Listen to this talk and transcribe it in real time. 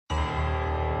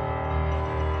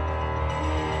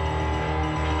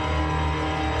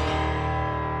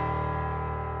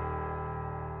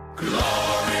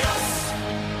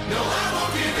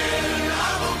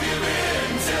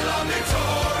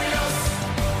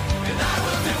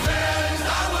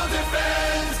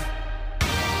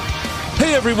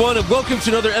everyone, and welcome to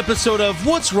another episode of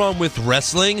What's Wrong with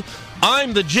Wrestling.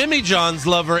 I'm the Jimmy John's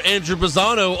lover, Andrew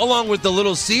Bizzano, along with the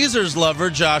Little Caesars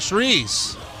lover, Josh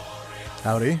Reese.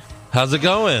 Howdy. How's it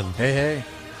going? Hey, hey.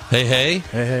 Hey, hey?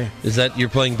 Hey, hey. Is that you're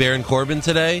playing Baron Corbin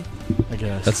today? I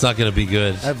guess. That's not going to be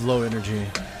good. I have low energy.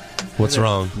 What's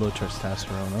wrong? Low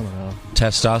testosterone. I don't know.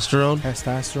 Testosterone?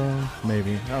 Testosterone?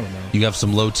 Maybe. I don't know. You have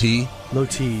some low T? Low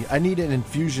T. I need an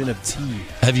infusion of tea.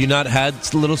 Have you not had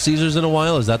Little Caesars in a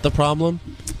while? Is that the problem?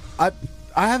 I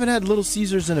haven't had Little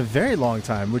Caesars in a very long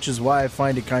time, which is why I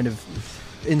find it kind of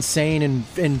insane and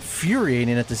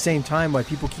infuriating at the same time why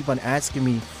people keep on asking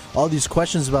me all these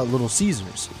questions about Little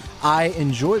Caesars. I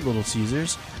enjoy Little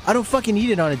Caesars. I don't fucking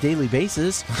eat it on a daily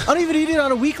basis. I don't even eat it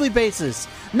on a weekly basis.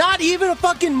 Not even a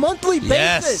fucking monthly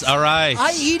basis. Yes, all right.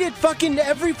 I eat it fucking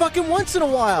every fucking once in a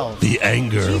while. The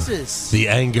anger. Jesus. The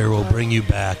anger will bring you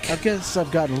back. I guess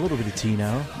I've gotten a little bit of tea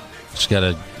now. Just got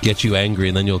to get you angry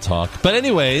and then you'll talk. But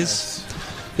anyways,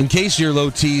 in case your low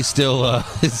T still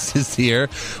is here,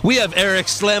 we have Eric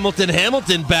Slamilton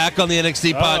Hamilton back on the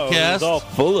NXT podcast. It's all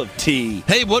full of tea.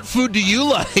 Hey, what food do you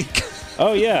like?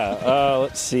 Oh, yeah.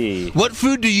 Let's see. What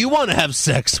food do you want to have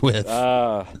sex with?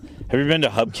 Have you been to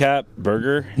Hubcap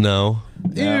Burger? No.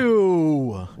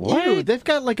 Ew. What? Ew, they've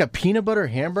got like a peanut butter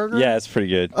hamburger? Yeah, it's pretty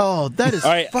good. Oh, that is All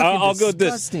right, fucking I'll go with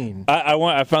this. disgusting.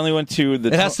 I finally went to the...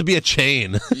 It has to be a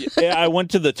chain. Yeah, I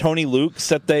went to the Tony Luke's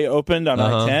that they opened on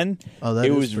I-10. Oh, that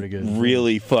it is was pretty good.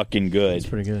 really fucking good. It's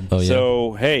pretty good. Oh, yeah.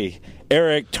 So, hey,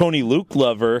 Eric, Tony Luke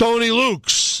lover. Tony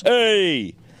Luke's.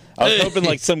 Hey! I was Hey. hoping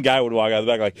like some guy would walk out the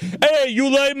back like, hey, you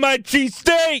like my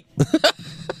cheesesteak?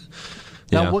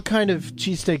 Now, Yeah. what kind of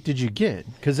cheesesteak did you get?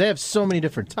 Because they have so many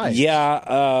different types.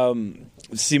 Yeah,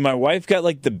 see, my wife got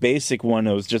like the basic one.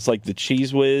 It was just like the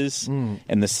cheese whiz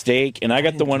and the steak, and I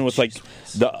got the one with like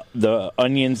the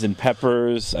onions and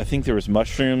peppers. I think there was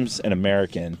mushrooms and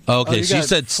American. Okay, you so you got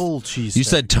said full cheese. You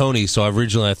said Tony, so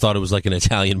originally I thought it was like an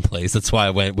Italian place. That's why I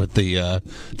went with the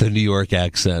New York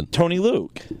accent. Tony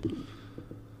Luke.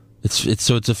 It's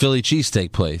a Philly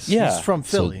cheesesteak place. Yeah, He's from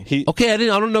Philly. Okay, I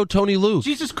don't know Tony Luke.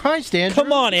 Jesus Christ, Andrew.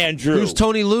 Come on, Andrew. Who's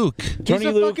Tony Luke? He's Tony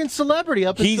a Luke? fucking celebrity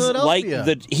up in He's like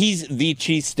Philadelphia. he's the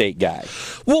cheesesteak guy.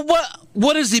 Well,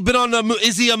 what has he been on?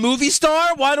 Is he a movie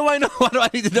star? Why do I know? Why do I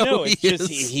need to know No, who it's he just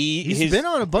is? He's been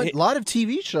on a lot of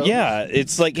TV shows. Yeah,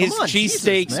 it's like Come his on,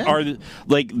 cheesesteaks Jesus, man. are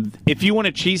like if you want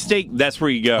a cheesesteak, that's where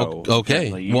you go. Okay.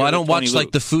 Like, you Well, go I to don't Tony watch Luke.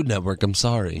 like the Food Network. I'm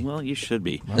sorry. Well, you should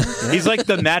be. He's like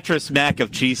the mattress Mac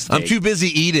of cheesesteak. I'm too busy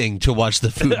eating to watch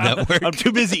the Food Network. I'm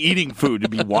too busy eating food to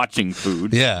be watching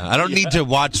food. Yeah, I don't need to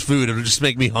watch food. It'll just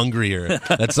make me hungrier.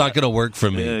 That's not going to work for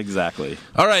me. Yeah, exactly.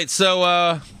 All right,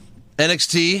 so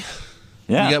NXT.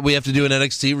 Yeah. We have to do an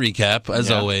NXT recap, as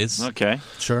Yeah. always. Okay.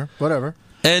 Sure, whatever.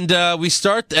 And we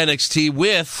start NXT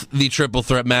with the triple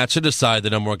threat match to decide the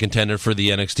number one contender for the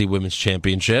NXT Women's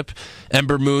Championship.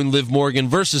 Ember Moon, Liv Morgan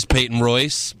versus Peyton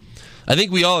Royce. I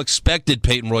think we all expected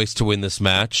Peyton Royce to win this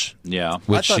match. Yeah.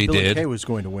 Which I thought she Billie did. Kay was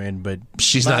going to win, but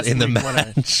She's last not in the week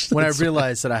match. When I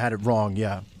realized that I had it wrong, this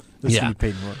Yeah. would be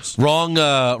Peyton Royce. Wrong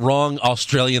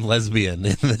Australian lesbian.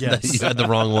 Yes. You had the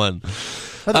wrong one.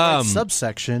 Not the right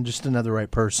subsection, just another right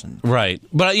person. Right.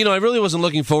 But, I really wasn't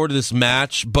looking forward to this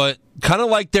match, but kind of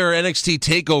like their NXT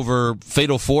TakeOver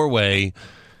Fatal 4-Way,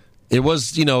 it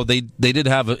was, they did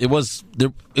have, it was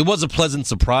a pleasant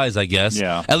surprise, I guess.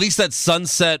 Yeah. At least that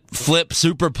sunset flip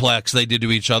superplex they did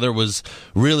to each other was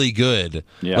really good.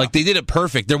 Yeah. Like, they did it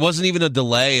perfect. There wasn't even a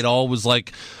delay. It all was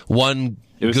like one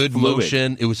was good fluid.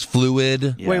 motion. It was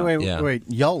fluid. Yeah. Wait.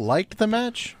 Y'all liked the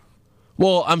match?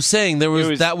 Well, I'm saying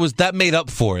that made up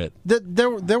for it.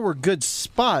 There were good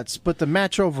spots, but the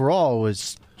match overall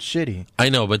was shitty. I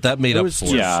know, but that made It up was for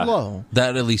too it. Yeah. slow.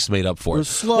 That at least made up for It it. was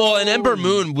slow Well, and Ember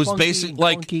Moon was funky, basically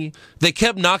like clunky. they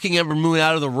kept knocking Ember Moon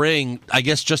out of the ring, I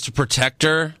guess, just to protect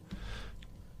her.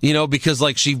 Because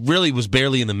like she really was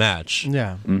barely in the match.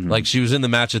 Yeah. Like she was in the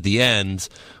match at the end,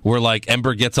 where like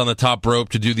Ember gets on the top rope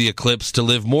to do the Eclipse to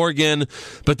Liv Morgan,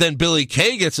 but then Billie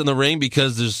Kay gets in the ring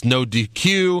because there's no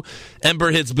DQ.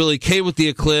 Ember hits Billie Kay with the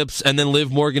Eclipse, and then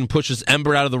Liv Morgan pushes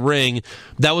Ember out of the ring.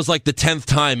 That was like the 10th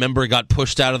time Ember got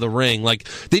pushed out of the ring. Like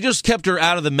they just kept her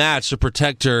out of the match to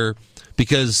protect her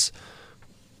because.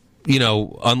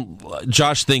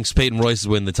 Josh thinks Peyton Royce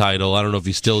would win the title. I don't know if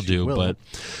he still do, will. but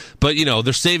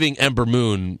they're saving Ember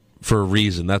Moon for a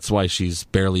reason. That's why she's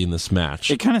barely in this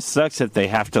match. It kind of sucks that they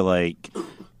have to like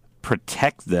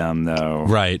protect them though.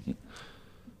 Right.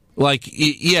 Like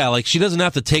she doesn't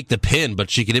have to take the pin, but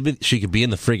she could be in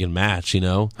the friggin' match,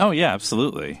 Oh yeah,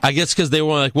 absolutely. I guess because they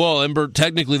were like, well, Ember,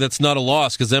 technically that's not a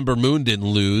loss because Ember Moon didn't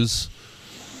lose,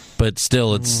 but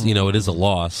still, it's it is a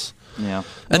loss. Yeah.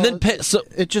 And then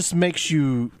it just makes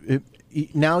you.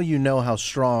 now you know how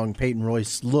strong Peyton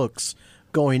Royce looks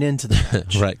going into the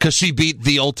match. Right, because she beat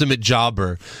the Ultimate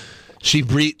Jobber. She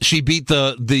beat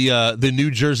the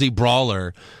New Jersey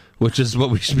Brawler, which is what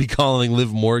we should be calling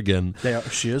Liv Morgan.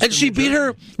 She is, and she beat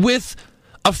her with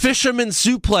a fisherman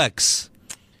suplex.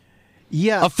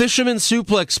 Yeah, a fisherman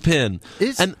suplex pin.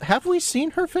 Have we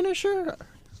seen her finisher?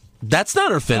 That's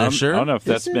not her finisher. I don't know if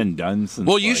that's been done since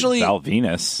usually Val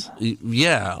Venus.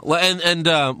 Yeah,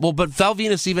 but Val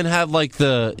Venus even had like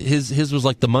his was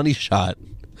like the money shot,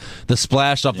 the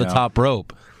splash off the top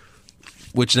rope,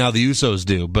 which now the Usos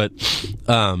do, but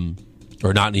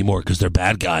or not anymore because they're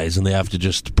bad guys and they have to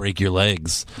just break your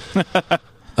legs.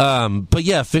 But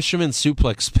yeah, fisherman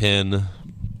suplex pin,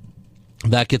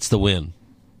 that gets the win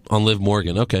on Liv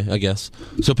Morgan. Okay, I guess.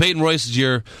 So Peyton Royce is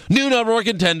your new number one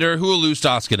contender who will lose to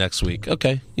Asuka next week.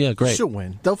 Okay, yeah, great. She'll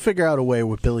win. They'll figure out a way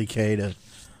with Billie Kay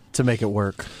to make it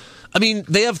work. I mean,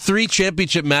 they have 3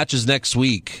 championship matches next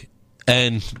week,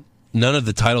 and none of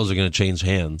the titles are going to change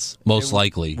hands, most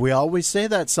likely. We always say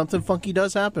that. Something funky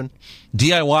does happen.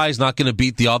 DIY is not going to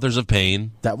beat the Authors of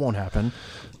Pain. That won't happen.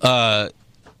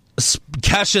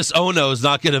 Cassius Ohno is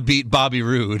not going to beat Bobby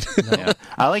Roode. No. Yeah.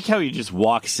 I like how he just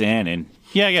walks in and,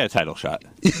 I got a title shot.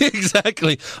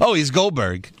 Exactly. Oh, he's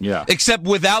Goldberg. Yeah. Except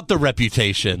without the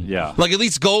reputation. Yeah. Like, at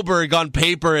least Goldberg on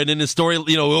paper and in his story,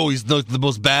 he's the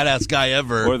most badass guy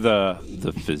ever. Or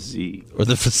the physique. Or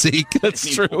the physique.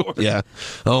 That's true. Yeah.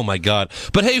 Oh, my God.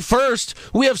 But hey, first,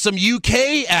 we have some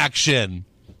UK action.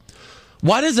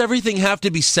 Why does everything have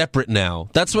to be separate now?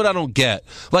 That's what I don't get.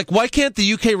 Like, why can't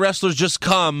the UK wrestlers just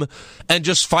come and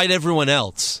just fight everyone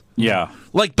else? Yeah.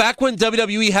 Like, back when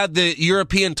WWE had the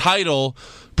European title,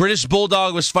 British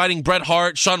Bulldog was fighting Bret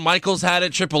Hart, Shawn Michaels had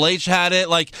it, Triple H had it.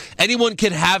 Like, anyone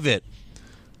could have it.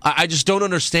 I just don't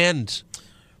understand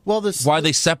why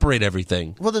they separate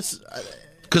everything. Well,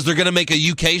 because they're going to make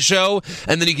a UK show,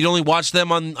 and then you can only watch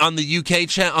them on the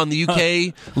UK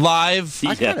live.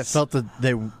 I kind of felt that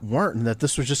they weren't, and that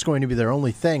this was just going to be their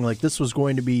only thing. Like, this was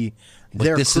going to be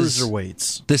their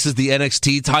cruiserweights. This is the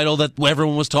NXT title that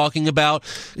everyone was talking about,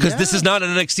 because this is not an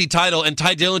NXT title, and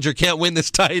Ty Dillinger can't win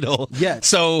this title. Yes.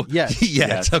 So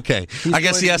yes. Okay. I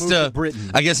guess he has to.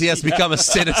 I guess he has to become a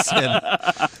citizen.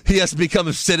 He has to become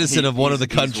a citizen of one of the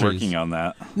countries. He's working on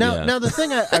that. Now the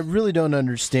thing I really don't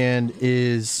understand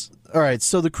is, all right,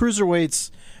 so the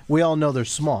cruiserweights, we all know they're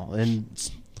small, and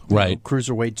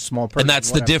cruiserweight, small person, and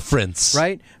that's the difference,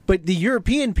 right? But the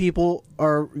European people,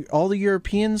 are all the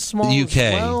Europeans small? The UK,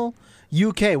 as well?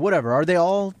 UK, whatever. Are they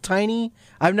all tiny?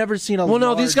 I've never seen a. Well,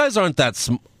 no, these guys aren't that.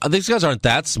 These guys aren't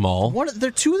that small.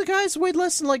 They're 2 of the guys weighed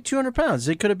less than like 200 pounds.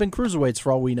 They could have been cruiserweights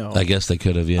for all we know. I guess they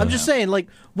could have. Yeah. I'm just saying, like,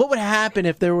 what would happen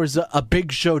if there was a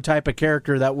Big Show type of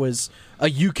character that was a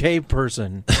UK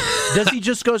person? Does he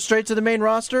just go straight to the main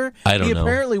roster? I don't know. He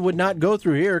apparently would not go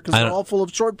through here because they're all full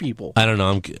of short people. I don't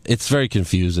know. It's very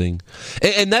confusing.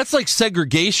 And that's like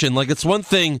segregation. Like, it's one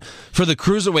thing for the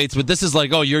cruiserweights, but this is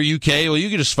like, oh, you're UK? Well, you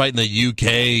can just fight in the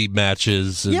UK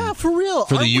matches. Yeah, for real.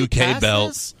 For the UK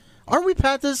belt. Aren't we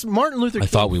past this? Martin Luther King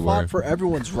fought for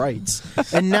everyone's rights,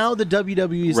 and now the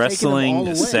WWE is taking them all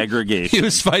away. Segregation. He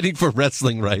was fighting for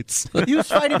wrestling rights. He was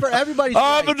fighting for everybody's I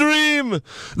rights. have a dream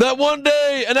that one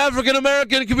day an African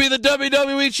American can be the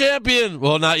WWE champion.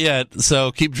 Well, not yet.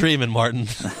 So keep dreaming, Martin.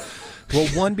 Well,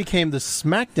 one became the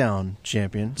SmackDown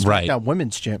champion, SmackDown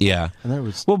Women's champion. Yeah. And that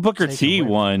was Booker T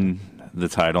won the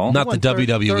title. Not the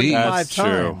WWE. 35 That's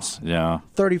times. true. Yeah.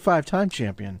 35-time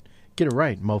champion. Get it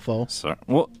right, mofo. So,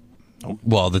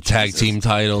 well, the tag team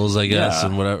titles, I guess,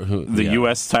 and whatever. The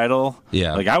U.S. title?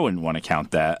 Yeah. Like, I wouldn't want to count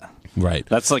that. Right.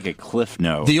 That's like a cliff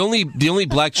note. The only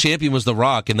black champion was The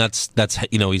Rock, and that's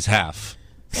he's half.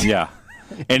 Yeah.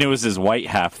 And it was his white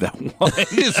half that won.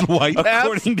 His white half?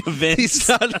 According to Vince. He's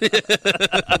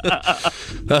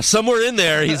got, somewhere in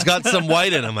there, he's got some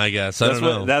white in him, I guess. I don't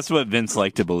know. That's what Vince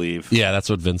liked to believe. Yeah, that's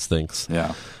what Vince thinks.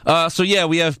 Yeah.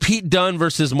 We have Pete Dunne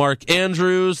versus Mark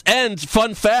Andrews. And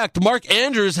fun fact, Mark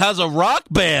Andrews has a rock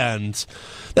band.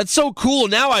 That's so cool.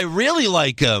 Now I really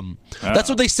like him. That's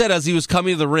what they said as he was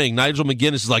coming to the ring. Nigel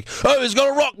McGuinness is like, oh, he's got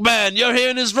a rock band. You're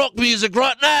hearing his rock music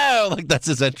right now. Like, that's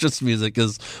his entrance music,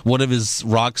 is one of his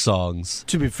rock songs.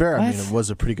 To be fair, I mean, it was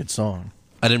a pretty good song.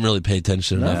 I didn't really pay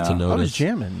attention enough to notice. I was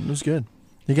jamming. It was good.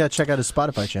 You got to check out his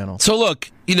Spotify channel. So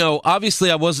look,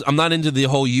 obviously I'm not into the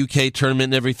whole UK tournament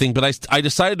and everything, but I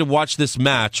decided to watch this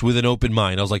match with an open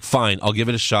mind. I was like, fine, I'll give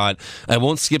it a shot. I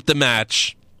won't skip the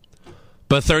match.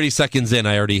 But 30 seconds in,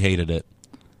 I already hated it.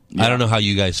 Yeah. I don't know how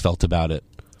you guys felt about it.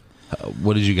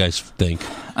 What did you guys think?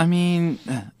 I mean,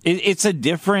 it's a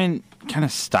different kind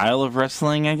of style of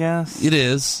wrestling, I guess. It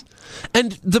is.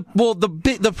 And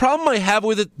the problem I have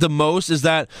with it the most is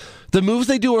that the moves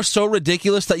they do are so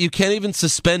ridiculous that you can't even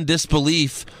suspend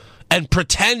disbelief and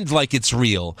pretend like it's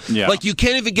real. Yeah. Like, you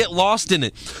can't even get lost in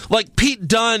it. Like, Pete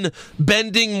Dunne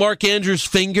bending Mark Andrews'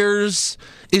 fingers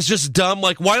is just dumb.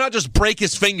 Like, why not just break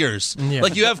his fingers? Yeah.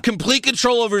 Like, you have complete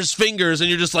control over his fingers, and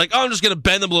you're just like, oh, I'm just going to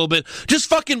bend them a little bit. Just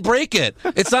fucking break it.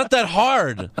 It's not that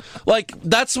hard. Like,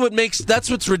 that's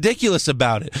what's ridiculous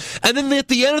about it. And then at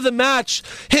the end of the match,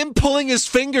 him pulling his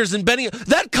fingers and bending,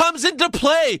 that comes into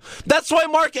play. That's why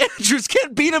Mark Andrews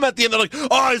can't beat him at the end. They're like,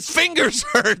 oh, his fingers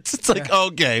hurt. It's like,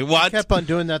 okay, what? He kept on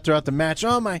doing that throughout the match.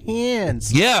 Oh, my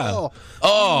hands. Yeah.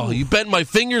 Oh, you bent my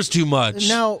fingers too much.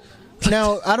 Now,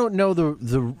 I don't know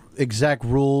the exact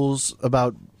rules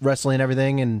about wrestling and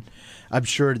everything, and I'm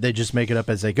sure they just make it up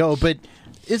as they go. But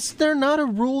is there not a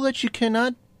rule that you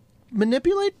cannot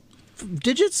manipulate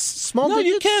digits, small digits?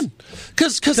 No, you can.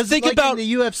 Because think like about in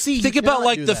the UFC. Think you about cannot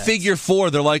like do the that. figure 4.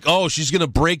 They're like, oh, she's gonna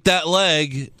break that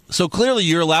leg. So clearly,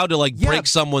 you're allowed to Yeah, break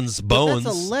someone's but bones.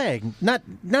 that's a leg, not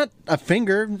a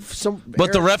finger.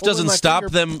 But the ref pulling doesn't my stop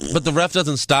finger. them. But the ref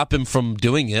doesn't stop him from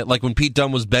doing it. Like when Pete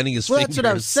Dunne was bending his Well, fingers. that's what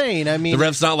I was saying. I mean, the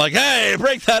ref's not like, hey,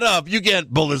 break that up. You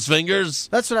can't pull his fingers.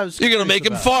 that's what I was. You're gonna make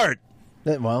him about. fart.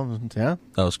 Well, yeah.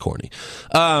 That was corny.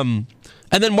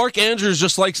 And then Mark Andrews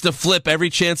just likes to flip every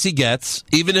chance he gets,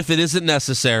 even if it isn't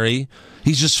necessary.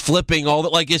 He's just flipping all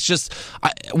that. Like, it's just,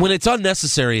 when it's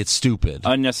unnecessary, it's stupid.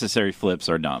 Unnecessary flips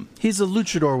are dumb. He's a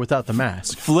luchador without the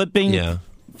mask. Flipping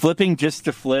just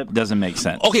to flip doesn't make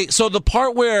sense. Okay, so the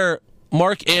part where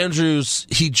Mark Andrews,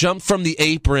 he jumped from the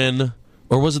apron,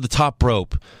 or was it the top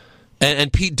rope?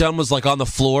 And Pete Dunne was like on the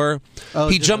floor. Oh,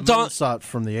 he did jumped the on. moonsault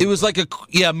from the It was like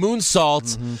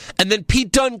moonsault. And then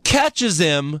Pete Dunne catches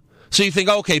him. So you think,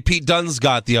 okay, Pete Dunne's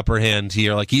got the upper hand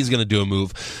here. Like, he's going to do a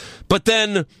move. But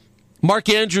then Mark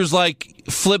Andrews, like,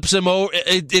 flips him over.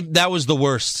 That was the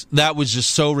worst. That was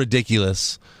just so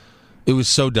ridiculous. It was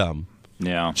so dumb.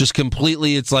 Yeah. Just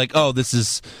completely, it's like, oh, this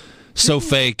is so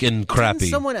fake and crappy.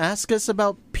 Didn't someone ask us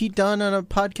about Pete Dunne on a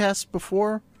podcast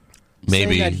before?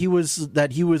 Maybe Saying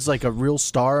that he was like a real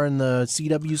star in the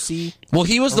CWC. Well,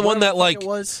 he was the one that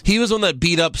he was the one that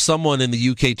beat up someone in the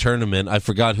UK tournament. I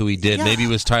forgot who he did. Yeah. Maybe it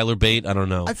was Tyler Bate. I don't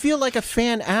know. I feel like a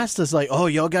fan asked us, like, "Oh,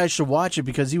 y'all guys should watch it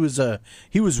because he was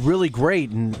really great."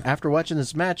 And after watching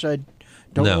this match, I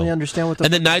don't really understand what the.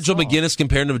 And then fuck I Nigel saw. McGuinness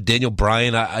compared him to Daniel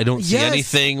Bryan. I don't see Yes,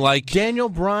 anything like Daniel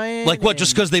Bryan. like what?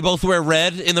 Just because they both wear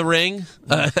red in the ring,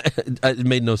 it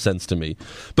made no sense to me.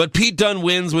 But Pete Dunne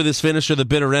wins with his finisher, the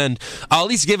bitter end. I'll at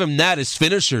least give him that. His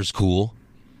finisher's cool.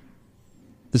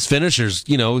 His finisher's,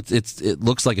 it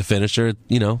looks like a finisher.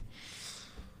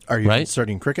 Are you right?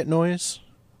 inserting cricket noise?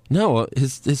 No,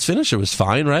 his finisher was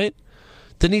fine, right?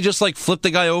 Didn't he just like flip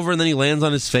the guy over and then he lands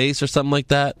on his face or something like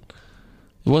that?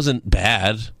 It wasn't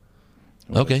bad.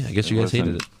 Okay, I guess you guys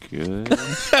hated it. Good.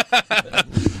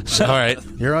 All right.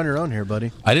 You're on your own here,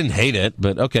 buddy. I didn't hate it,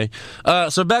 but okay.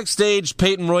 So backstage,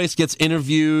 Peyton Royce gets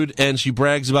interviewed, and she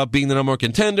brags about being the number one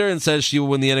contender and says she will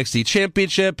win the NXT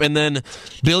Championship, and then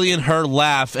Billy and her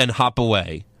laugh and hop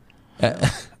away.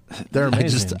 They're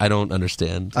amazing. I don't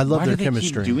understand. I love Why their do they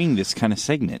chemistry. keep doing this kind of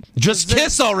segment? Just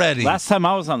kiss already. Last time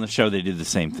I was on the show, they did the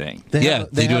same thing. They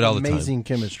they do have it all the time. Amazing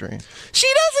chemistry. She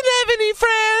doesn't have any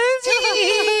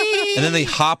friends. And then they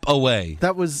hop away.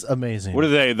 That was amazing. What are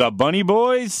they, the Bunny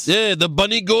Boys? Yeah, the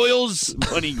bunny goyles.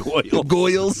 Bunny Goyle.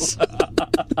 Goyles.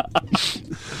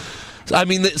 I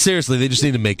mean, seriously, they just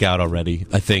need to make out already.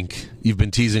 I think you've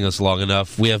been teasing us long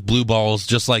enough. We have blue balls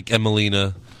just like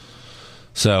Emelina.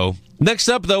 So next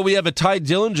up, though, we have a Ty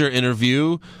Dillinger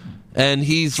interview, and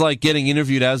he's like getting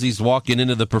interviewed as he's walking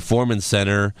into the Performance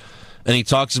Center, and he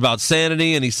talks about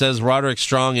sanity, and he says Roderick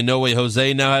Strong and No Way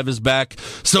Jose now have his back,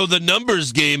 so the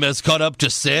numbers game has caught up to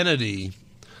sanity.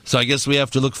 So I guess we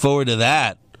have to look forward to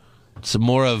that. Some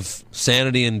more of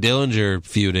Sanity and Dillinger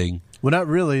feuding. Well, not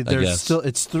really. There's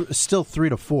guess. still 3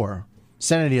 to 4.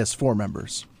 Sanity has 4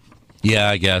 members. Yeah,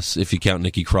 I guess, if you count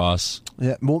Nikki Cross.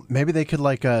 Yeah, well, maybe they could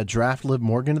draft Liv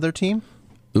Morgan to their team.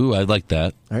 Ooh, I'd like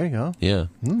that. There you go. Yeah.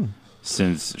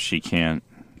 Since she can't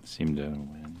seem to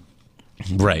win.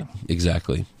 Right,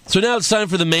 exactly. So now it's time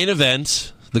for the main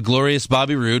event. The glorious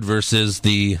Bobby Roode versus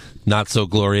the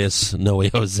not-so-glorious No Way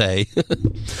Jose.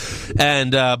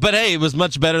 And but hey, it was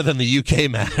much better than the UK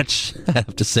match. I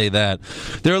have to say that.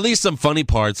 There are at least some funny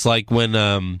parts, like when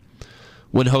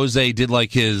Jose did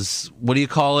like his, what do you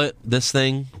call it, this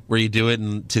thing, where you do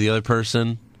it to the other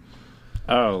person?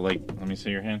 Oh, like, let me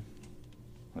see your hand.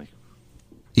 Like,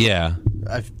 Yeah.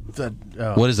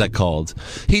 What is that called?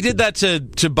 He did that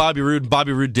to Bobby Roode.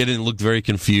 Bobby Roode didn't look very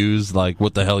confused. Like,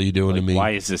 what the hell are you doing to me?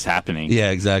 Why is this happening?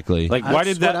 Yeah, exactly. Like, why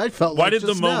did that? I felt why like did the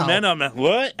just now. momentum?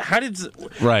 What? How does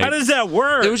that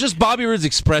work? It was just Bobby Roode's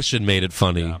expression made it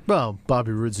funny. Yeah. Well,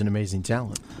 Bobby Roode's an amazing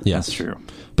talent. Yes. That's true.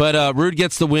 But Roode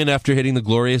gets the win after hitting the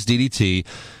glorious DDT.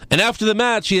 And after the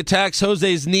match, he attacks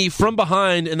Jose's knee from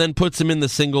behind and then puts him in the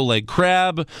single leg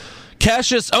crab.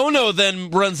 Cassius Ohno then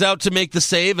runs out to make the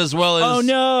save, as well as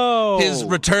his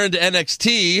return to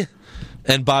NXT.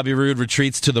 And Bobby Roode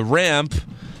retreats to the ramp.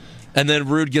 And then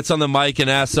Roode gets on the mic and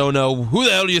asks Ohno, "Who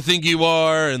the hell do you think you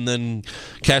are?" And then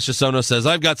Cassius Ohno says,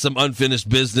 "I've got some unfinished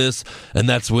business," and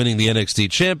that's winning the NXT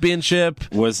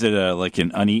Championship. Was it like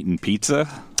an uneaten pizza?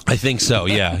 I think so,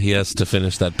 yeah. He has to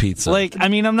finish that pizza. Like, I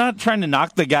mean, I'm not trying to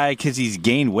knock the guy because he's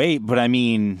gained weight, but I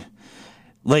mean,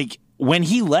 like, when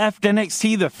he left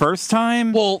NXT the first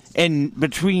time, and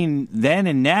between then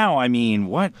and now, I mean,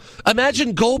 what?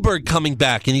 Imagine Goldberg coming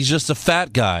back and he's just a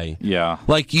fat guy. Yeah.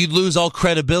 Like, you'd lose all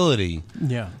credibility.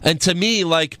 Yeah. And to me,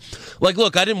 like,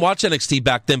 look, I didn't watch NXT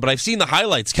back then, but I've seen the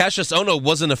highlights. Cassius Ohno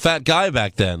wasn't a fat guy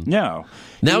back then. No.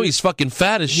 Now he's fucking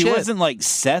fat as shit. He wasn't like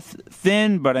Seth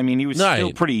thin, but I mean, he was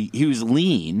still pretty, he was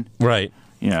lean. Right.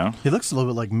 You know, he looks a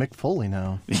little bit like Mick Foley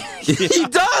now. He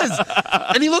does,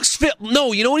 and he looks fit.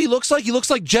 No, you know what he looks like? He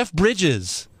looks like Jeff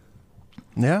Bridges.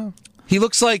 Yeah, he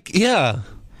looks like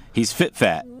he's fit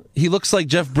fat. He looks like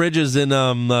Jeff Bridges in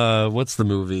what's the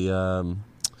movie?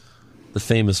 The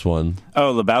famous one.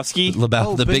 Oh, Lebowski.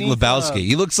 The Big Lebowski.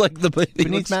 He looks like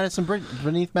beneath Madison Bridge.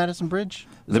 Beneath Madison Bridge.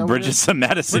 The Bridges of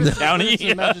Madison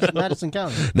County. Madison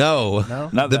County. No,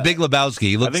 not the that. Big Lebowski.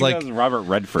 He looks that was Robert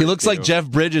Redford. He looks like Jeff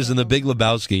Bridges in the Big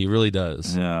Lebowski. He really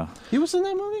does. Yeah, he was in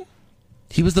that movie.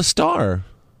 He was the star.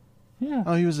 Yeah.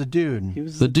 Oh, he was a dude. He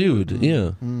was the dude.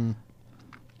 Yeah. Mm.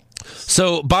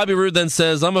 So Bobby Roode then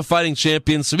says, "I'm a fighting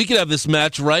champion, so we can have this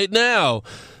match right now."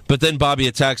 But then Bobby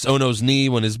attacks Ohno's knee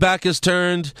when his back is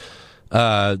turned.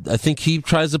 I think he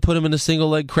tries to put him in a single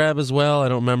leg crab as well. I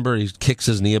don't remember. He kicks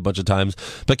his knee a bunch of times.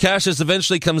 But Cassius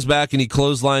eventually comes back and he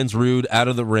clotheslines Roode out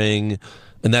of the ring.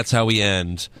 And that's how we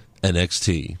end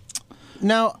NXT.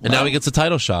 Now he gets a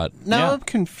title shot. Now I'm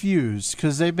confused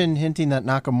because they've been hinting that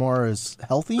Nakamura is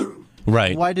healthy.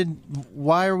 Right.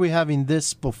 Why are we having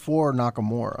this before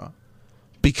Nakamura?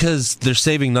 Because they're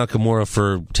saving Nakamura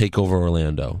for TakeOver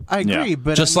Orlando. I agree,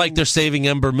 but just like they're saving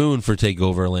Ember Moon for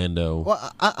TakeOver Orlando.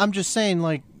 Well, I'm just saying,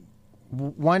 like,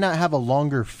 why not have a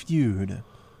longer feud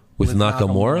with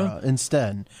Nakamura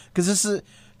instead? Because this is,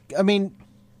 I mean,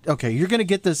 okay, you're going to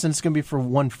get this, and it's going to be for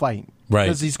one fight, right?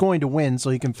 Because he's going to win, so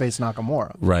he can face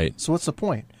Nakamura, right? So what's the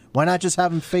point? Why not just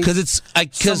have him face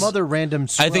some other random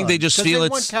scrub? I think they just feel they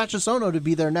want Cassius Ohno to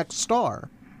be their next star.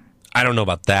 I don't know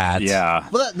about that. Yeah.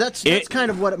 Well, that's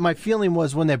kind of what my feeling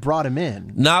was when they brought him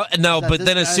in. No, but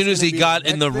then as soon as he got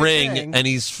in the ring and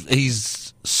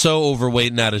he's so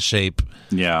overweight and out of shape.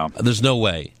 Yeah. There's no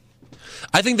way.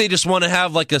 I think they just want to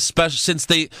have like a special since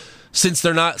they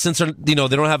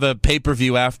don't have a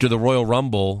pay-per-view after the Royal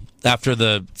Rumble, after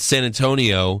the San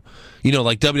Antonio,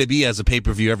 like WWE has a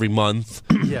pay-per-view every month.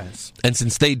 Yes. And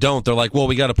since they don't, they're like, well,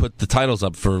 we got to put the titles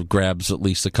up for grabs at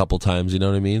least a couple times, you know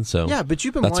what I mean? So yeah, but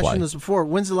you've been watching this before.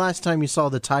 When's the last time you saw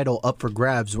the title up for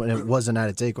grabs when it wasn't at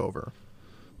a TakeOver?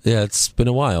 Yeah, it's been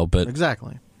a while, but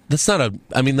exactly. That's not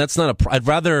a. I'd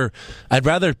rather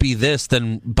it be this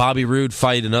than Bobby Roode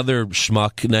fight another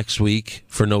schmuck next week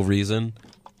for no reason,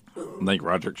 like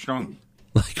Roderick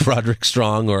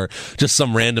Strong, or just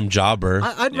some random jobber.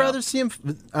 I'd rather see him.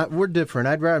 We're different.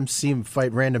 I'd rather see him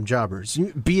fight random jobbers,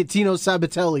 be it Tino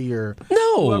Sabatelli or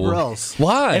whoever else.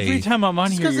 Why? Every time I'm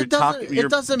on here, you're talking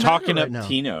up right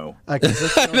Tino.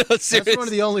 That's one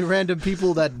of the only random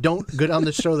people that don't get on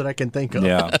the show that I can think of.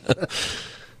 Yeah,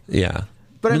 yeah.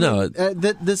 But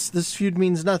this feud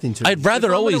means nothing to me. I'd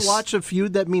rather always watch a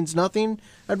feud that means nothing.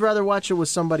 I'd rather watch it with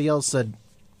somebody else that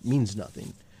means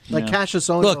nothing. Like Cassius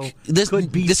Ohno. Look,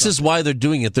 this is why they're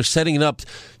doing it. They're setting it up.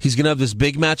 He's going to have this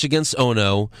big match against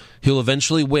Ohno. He'll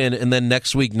eventually win, and then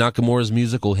next week Nakamura's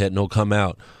musical hit, and he'll come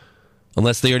out.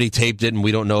 Unless they already taped it and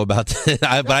we don't know about that.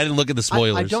 But I didn't look at the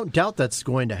spoilers. I don't doubt that's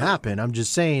going to happen. I'm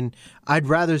just saying I'd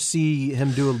rather see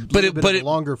him do a bit of a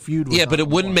longer feud with Nakamura. But it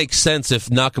wouldn't make sense if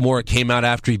Nakamura came out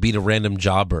after he beat a random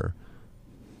jobber.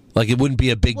 Like, it wouldn't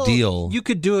be a big deal. You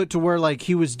could do it to where, like,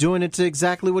 he was doing it to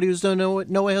exactly what he was doing with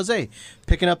No Way Jose.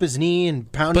 Picking up his knee and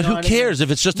pounding on it. But who cares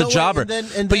if it's just a jobber?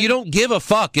 But you don't give a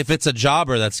fuck if it's a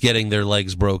jobber that's getting their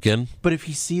legs broken. But if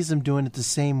he sees him doing it the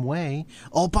same way,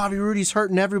 Bobby Roode's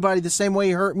hurting everybody the same way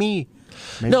he hurt me.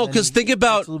 No, because think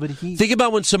about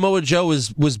when Samoa Joe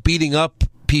was beating up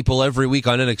people every week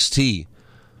on NXT.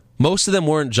 Most of them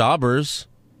weren't jobbers.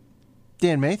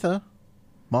 Dan Matha.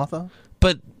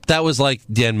 But that was like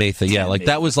Dan Matha, yeah. Like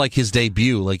that was like his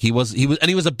debut. Like he was, and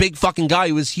he was a big fucking guy.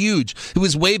 He was huge. He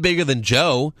was way bigger than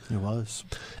Joe. He was.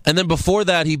 And then before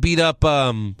that, he beat up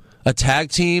a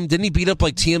tag team. Didn't he beat up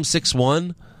like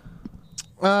TM61?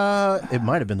 It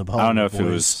might have been the Ball. I don't know if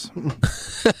Boys. it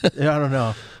was. Yeah, I don't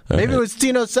know. Maybe it was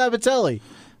Tino Sabatelli.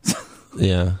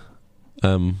 Yeah.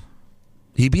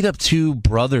 He beat up two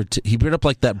brother. He beat up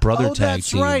like that brother tag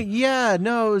that's team. right. Yeah,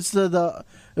 no, it was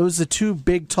the two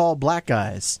big, tall black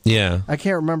guys. Yeah. I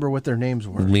can't remember what their names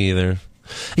were. Me either.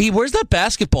 Where's that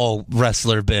basketball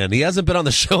wrestler been? He hasn't been on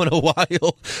the show in a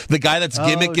while. The guy that's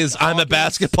gimmick is I'm a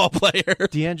basketball player.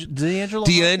 D'Angelo.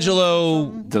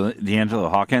 D'Angelo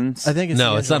Hawkins? I think it's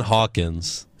No, it's not D'Angelo.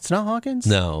 Hawkins. It's not Hawkins?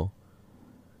 No.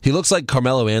 He looks like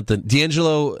Carmelo Anthony.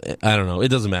 D'Angelo, I don't know. It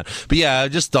doesn't matter. But yeah, I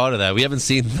just thought of that. We haven't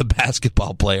seen the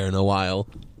basketball player in a while.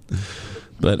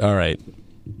 But all right.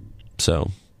 So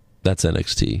that's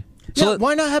NXT. So Yeah,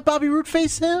 why not have Bobby Roode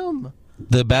face him?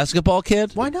 the basketball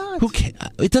kid? Why not? Who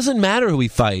it doesn't matter who he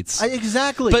fights.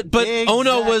 Exactly. But Exactly.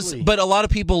 Ono was. But a lot of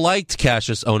people liked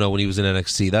Cassius Ono when he was in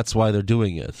NXT. That's why they're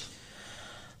doing it.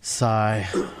 Sigh.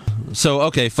 So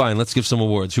okay, fine. Let's give some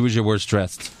awards. Who was your worst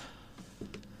dressed?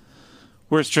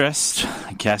 Worst dressed?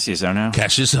 Cassius Ono.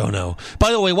 Cassius Ono.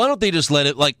 By the way, why don't they just let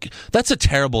it, like, that's a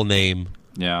terrible name.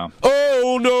 Yeah.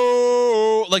 Oh,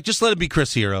 no! Like, just let it be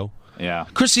Chris Hero. Yeah.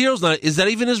 Chris Hero's not, is that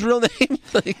even his real name?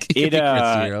 Like,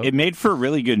 It made for a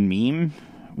really good meme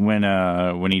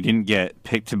when he didn't get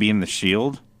picked to be in the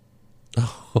Shield.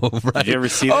 Oh, right. Did you ever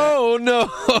see that? Oh,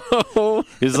 no!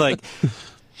 It was like,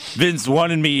 Vince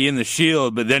wanted me in the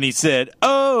Shield, but then he said,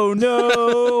 "Oh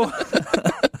no!"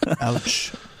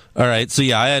 Ouch. All right, so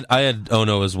yeah, I had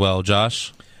Ono as well.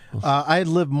 Josh, I had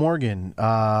Liv Morgan.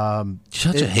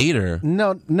 such a hater.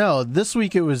 No. This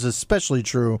week it was especially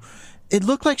true. It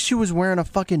looked like she was wearing a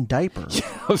fucking diaper.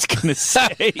 I was gonna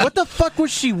say, What the fuck was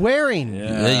she wearing?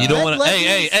 You don't want to.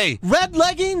 Hey! Red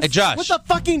leggings? Hey, Josh. With a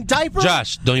fucking diaper?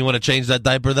 Josh, don't you want to change that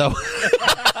diaper though?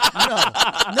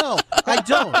 No, I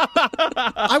don't.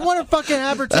 I want to fucking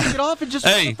have her take it off and just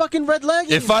wear the fucking red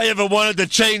leggings. If I ever wanted to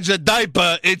change a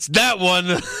diaper, it's that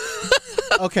one.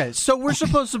 Okay, so we're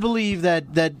supposed to believe that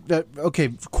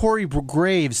Corey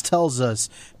Graves tells us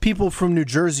people from New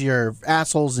Jersey are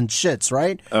assholes and shits,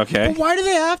 right? Okay. But why do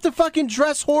they have to fucking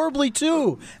dress horribly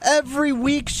too? Every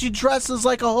week she dresses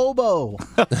like a hobo.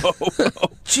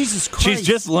 Jesus Christ. she's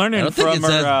just learning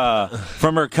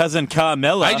from her cousin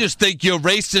Carmella. I just think you're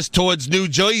racist towards New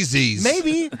Jerseys.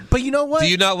 Maybe, but you know what? Do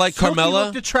you not like Snooki Carmella?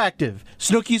 looked attractive.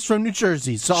 Snooki's from New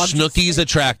Jersey, so I'm just Snooki's saying,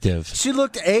 attractive. she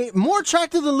looked more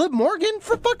attractive than Liv Morgan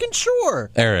for fucking sure.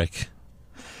 Eric,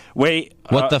 Wait,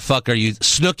 what the fuck are you?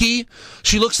 Snooki?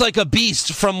 She looks like a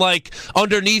beast from like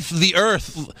underneath the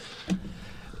earth.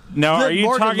 now Liv are you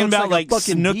Morgan talking looks about like a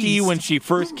fucking Snooki beast. when she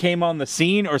first came on the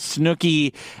scene, or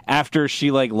Snooki after she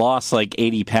lost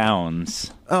 80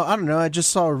 pounds? Oh, I don't know. I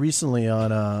just saw her recently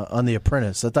on The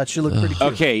Apprentice. I thought she looked pretty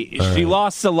cute. Okay, she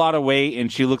lost a lot of weight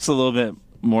and she looks a little bit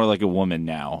more like a woman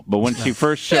now. But when she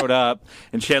first showed up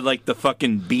and she had the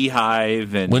fucking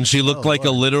beehive and When she looked like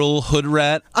a literal hood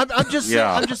rat. I'm just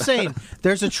saying.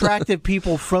 There's attractive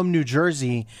people from New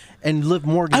Jersey, and Liv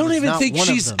Morgan. I don't is even not think one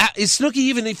she's. of them. Is Snooki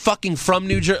even fucking from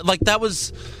New Jersey? Like that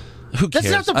was. Who cares?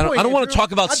 That's not the point, I don't want Andrew. to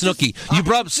talk about I'm just- Snooki. You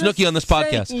brought up I'm Snooki on this just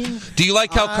podcast. saying. Do you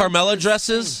like how I'm Carmella just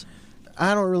dresses?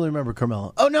 I don't really remember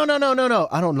Carmella. Oh no!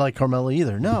 I don't like Carmella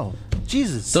either. No,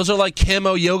 Jesus. Those are like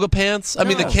camo yoga pants. I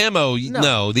mean, the No. camo. No.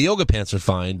 No, the yoga pants are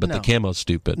fine, but No. the camo's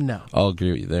stupid. No. I'll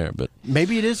agree with you there. But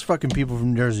Maybe it is fucking people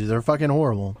from New Jersey. They're fucking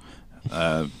horrible.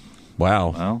 wow.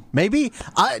 well, Maybe.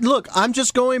 I'm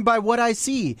just going by what I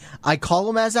see. I call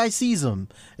them as I sees them.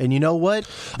 And you know what?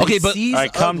 Okay, They but- sees all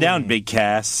right, calm ugly. down, big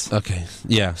Cass. Okay.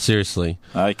 Yeah. Seriously.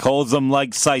 I calls them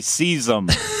like I sees them.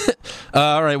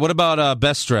 All right. What about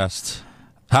best dressed?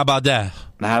 How about that?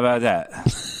 How about that?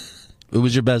 Who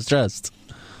was your best dressed?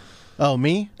 Oh,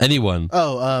 me? Anyone?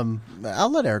 Oh, I'll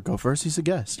let Eric go first. He's a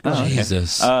guest. Go ahead.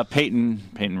 Jesus. Peyton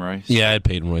Royce. Yeah, I had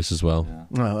Peyton Royce as well.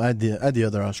 No, I had the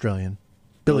other Australian.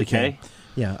 Billy Kay. Kay?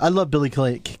 Yeah, I love Billy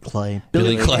Clay.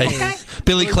 Billy Clay. Kay.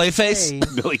 Billy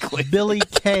Clayface. Billy Clay. Billy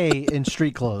Kay in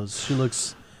street clothes. She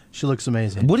looks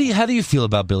amazing. How do you feel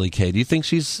about Billy Kay? Do you think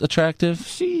she's attractive?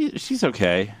 She's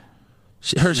okay.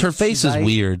 Her face is aight.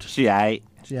 weird. She aight.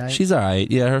 She's all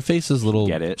right. Yeah, her face is a little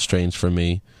Get it. strange for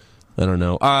me. I don't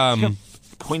know.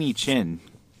 Pointy chin.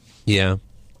 Yeah.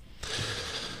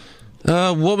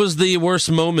 What was the worst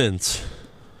moment?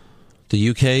 The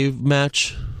UK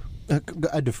match?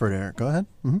 I defer to Eric. Go ahead.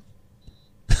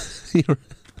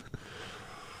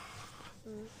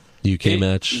 UK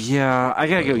match. Yeah, I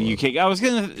gotta go UK. I was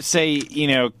gonna say,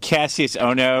 Cassius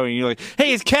Ohno, and you're like,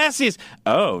 hey, it's Cassius.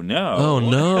 Oh no. Oh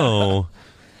no.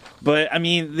 But I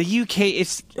mean, the UK,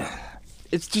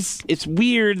 it's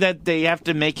weird that they have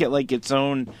to make it like its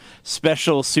own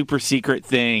special super secret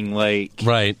thing. Like,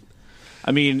 right.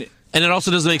 I mean, and it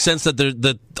also doesn't make sense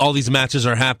that all these matches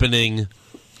are happening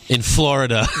in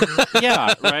Florida.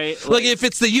 Yeah, right. Like if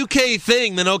it's the UK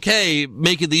thing, then okay,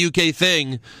 make it the UK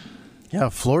thing. Yeah,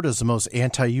 Florida's the most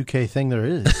anti-UK thing there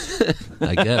is.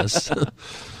 I guess.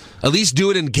 At least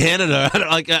do it in Canada.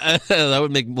 That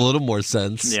would make a little more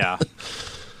sense. Yeah.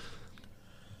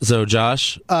 So,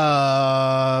 Josh?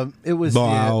 It was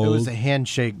a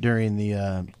handshake during the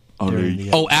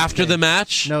after the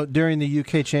match? No, during the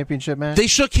UK Championship match. They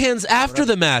shook hands after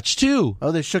the match, too.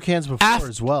 Oh, they shook hands before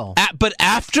as well. But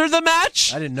after the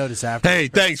match? I didn't notice after. Hey,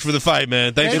 thanks for the fight,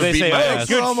 man. Thanks for beating my ass.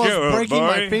 You're almost show, breaking boy.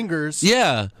 my fingers.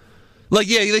 Yeah. Like,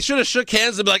 yeah, they should have shook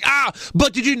hands and be like,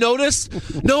 but did you notice?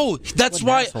 No, that's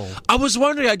why. Asshole. I was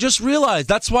wondering, I just realized,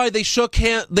 that's why they shook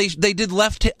hands. They did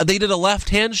a left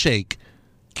handshake.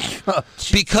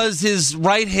 Because his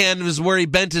right hand was where he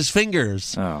bent his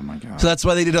fingers. Oh my god! So that's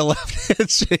why they did a left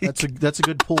handshake. That's a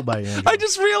good pull by Andrew. I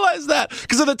just realized that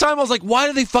because at the time I was like, why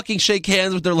do they fucking shake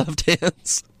hands with their left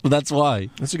hands? But that's why.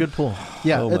 That's a good pull.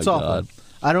 Yeah, Oh it's my awful. God.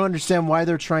 I don't understand why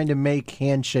they're trying to make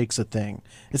handshakes a thing.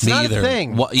 It's Me not either. a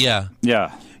thing. Yeah.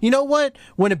 Yeah. You know what?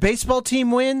 When a baseball team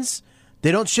wins,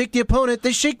 they don't shake the opponent.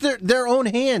 They shake their own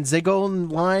hands. They go in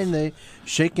line. They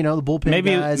shake, the bullpen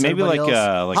guys. Maybe everybody like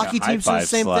else. a Hockey high teams do the five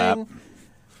same slap. thing.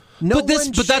 No But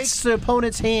one shakes the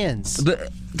opponent's hands. But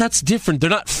that's different. They're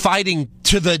not fighting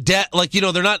to the death. Like,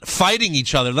 they're not fighting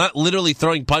each other. They're not literally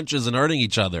throwing punches and hurting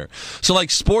each other. So,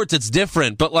 like, sports, it's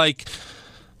different. But, like,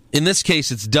 in this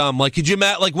case, it's dumb. Like, could you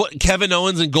imagine, like, what, Kevin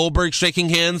Owens and Goldberg shaking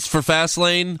hands for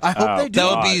Fastlane? I hope they do.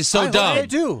 That would be so I hope dumb. they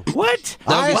do. What?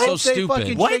 That would be I so hope they stupid.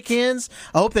 fucking What? shake hands.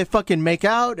 I hope they fucking make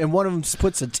out, and one of them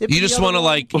puts a tip. You in the just other want to,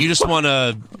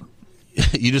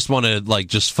 one. like,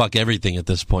 just fuck everything at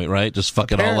this point, right? Just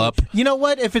fuck it all up. You know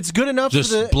what? If it's good enough,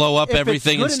 Just for blow up if it's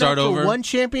everything good and start enough over? For one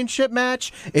championship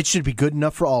match, it should be good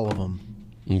enough for all of them.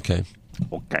 Okay.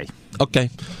 Okay.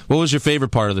 What was your favorite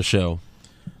part of the show?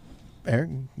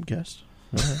 Eric, guess.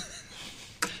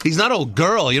 He's not a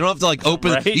girl. You don't have to, like,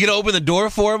 open... Right? You gonna open the door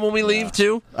for him when we leave,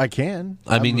 too? I can.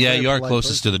 I mean, I'm a yeah, very you are polite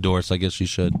closest to the door, so I guess you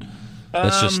should.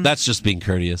 That's just being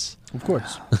courteous. person. Of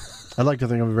course. I like to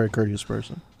think I'm a very courteous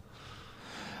person.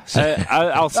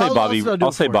 I'll say I'll Bobby. also do I'll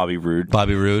it say for Bobby Roode.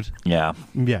 Bobby Roode. Yeah.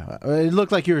 Yeah, it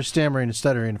looked like you were stammering and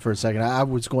stuttering for a second. I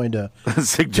was going to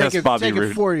Suggest take Bobby it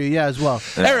Roode. for you, yeah, as well.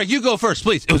 Eric, you go first,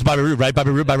 please. It was Bobby Roode, right? Bobby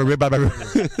Roode.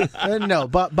 No,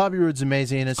 Bobby Roode's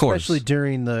amazing, and course. especially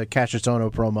during the Cassius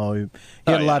Ohno promo.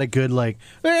 He had a lot of good, like,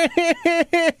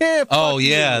 Oh,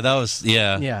 yeah, that was,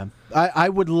 yeah. yeah. I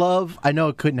would love, I know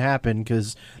it couldn't happen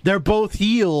because they're both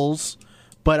heels,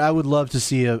 but I would love to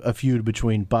see a feud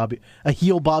between a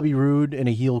heel Bobby Roode and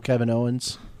a heel Kevin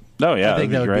Owens. Oh yeah, I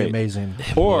think that that'd would be be great. amazing.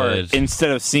 Or would.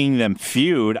 instead of seeing them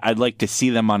feud, I'd like to see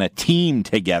them on a team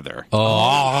together.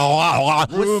 Oh,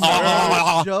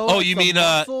 Joe, you the mean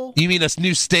muscle? you mean a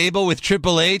new stable with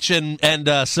Triple H and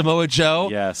Samoa Joe?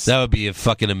 Yes. That would be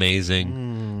fucking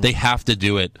amazing. They have to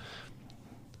do it.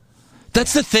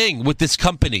 That's the thing with this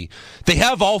company. They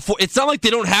have all four. It's not like they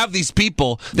don't have these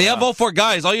people. They have all four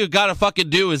guys. All you gotta fucking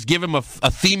do is give them a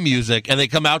theme music, and they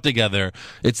come out together.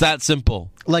 It's that simple.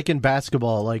 Like in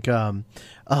basketball, like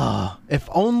if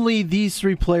only these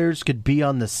three players could be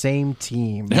on the same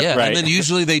team. Yeah, Right. and then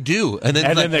usually they do, and then,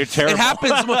 And then they're terrible. It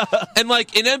happens, and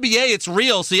like in NBA, it's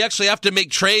real, so you actually have to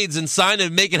make trades and sign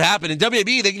and make it happen. In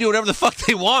WWE, they can do whatever the fuck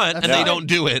they want, and they don't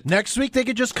do it. Next week they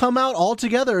could just come out all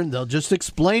together and they'll just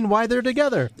explain why they're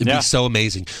together. It'd be so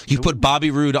amazing. You put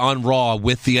Bobby Roode on Raw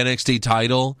with the NXT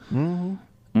title.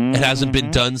 It hasn't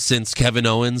been done since Kevin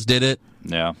Owens did it.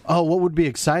 Yeah. Oh, what would be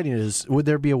exciting is would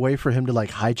there be a way for him to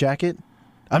like hijack it?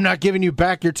 I'm not giving you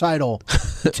back your title.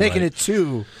 I'm taking it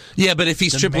too. Yeah, but if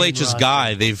he's The Triple main H's roster.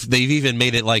 guy, they've even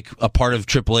made it like a part of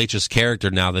Triple H's character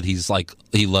now that he's like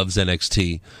he loves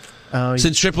NXT.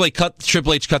 Since Triple H cut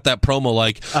that promo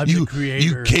like I'm the you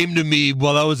creator. came to me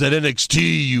while I was at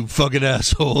NXT, you fucking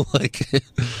asshole. Like,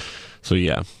 so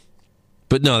yeah,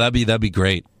 but no, that'd be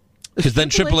great because then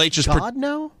Triple H is God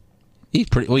now. he's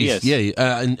pretty well, Yes.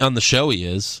 on the show he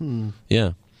is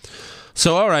yeah.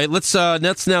 So all right, let's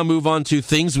now move on to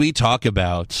things we talk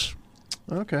about.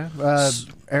 Okay,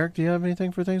 Eric, do you have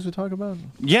anything for things we talk about?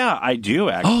 Yeah, I do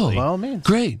actually. By all means.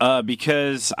 Great.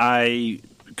 Because I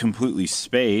completely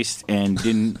spaced and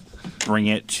didn't bring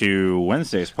it to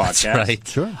Wednesday's podcast. That's right.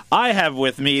 Sure. I have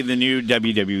with me the new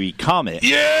WWE comic.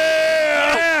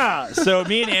 Yeah. So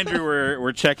me and Andrew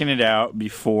were checking it out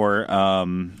before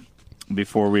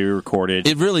we recorded.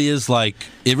 It really is like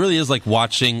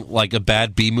watching like a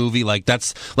bad B movie. Like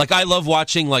that's like I love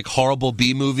watching like horrible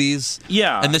B movies.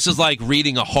 Yeah. And this is like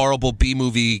reading a horrible B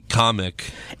movie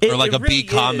comic or like a really B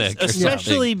comic, is,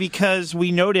 especially because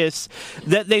we notice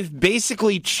that they've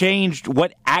basically changed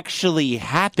what actually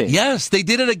happened. Yes, they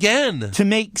did it again to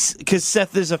make because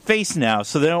Seth is a face now,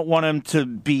 so they don't want him to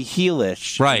be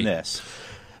heelish in this.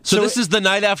 So this is the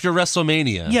night after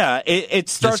WrestleMania. Yeah, it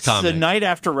starts the night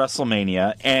after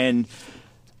WrestleMania, and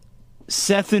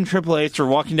Seth and Triple H are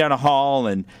walking down a hall,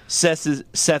 and Seth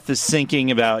is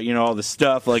thinking about all the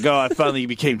stuff like, oh, I finally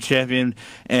became champion,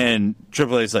 and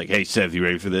Triple H is like, hey Seth, you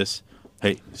ready for this?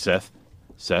 Hey Seth.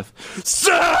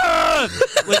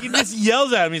 Like he just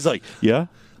yells at him. He's like, yeah.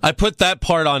 I put that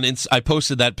part on. I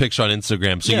posted that picture on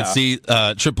Instagram, so you can see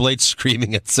Triple H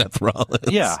screaming at Seth Rollins.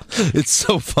 Yeah, it's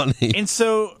so funny. And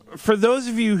so, for those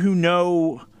of you who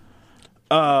know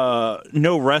the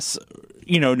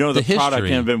history. product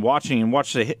and have been watching and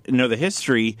know the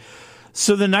history.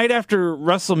 So the night after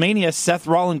WrestleMania, Seth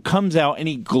Rollins comes out and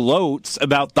he gloats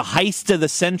about the heist of the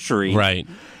century, right?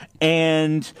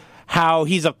 And how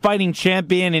he's a fighting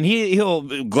champion, and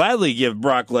he'll gladly give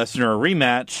Brock Lesnar a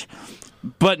rematch.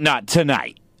 But not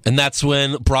tonight. And that's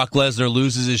when Brock Lesnar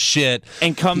loses his shit.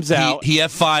 And comes out. He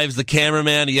F5s the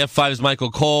cameraman. He F5s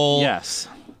Michael Cole. Yes.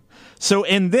 So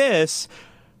in this,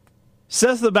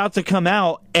 Seth's about to come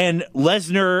out, and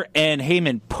Lesnar and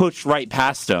Heyman push right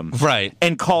past him. Right.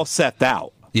 And call Seth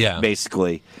out. Yeah.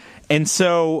 Basically. And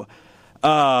so...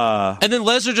 and then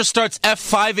Lesnar just starts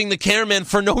F5ing the cameraman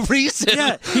for no reason.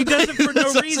 Yeah, he does it for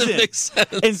no reason. Make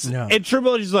sense. And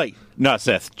Triple H is like, no,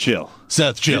 Seth, chill.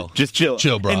 Seth, chill. Just chill.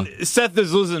 Chill, bro. And Seth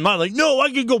is losing his mind, like, no,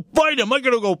 I can go fight him. I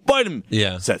gotta go fight him.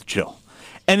 Yeah. Seth, chill.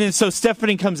 And then so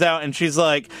Stephanie comes out and she's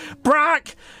like,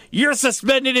 Brock, you're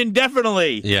suspended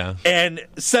indefinitely. Yeah. And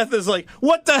Seth is like,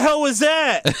 what the hell was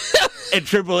that? And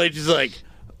Triple H is like,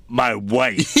 my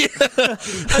wife. I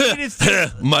mean, it's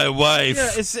just, my wife.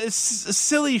 Yeah, it's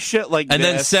silly shit like and this.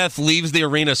 And then Seth leaves the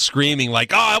arena screaming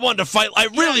like, "Oh, I wanted to fight. I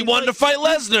really wanted to fight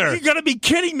Lesnar." You gotta be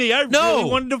kidding me! I really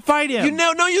wanted to fight him.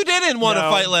 No, you didn't want to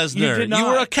fight Lesnar. You did not. You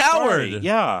were a coward. Sorry.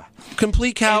 Yeah,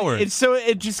 complete coward. And so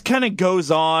it just kind of goes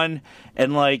on.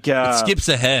 And like it skips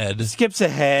ahead,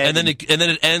 and then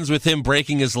it ends with him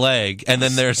breaking his leg, and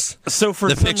then there's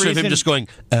the picture of him just going,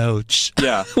 "Ouch!"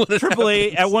 Yeah, Triple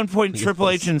H. At one point, Triple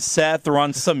H and Seth are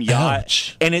on some yacht,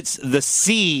 Ouch. and it's the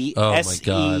SEA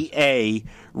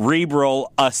Rebral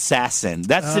Assassin.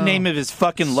 That's the name of his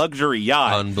fucking luxury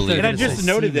yacht. Unbelievable. And I just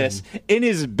noted this in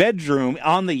his bedroom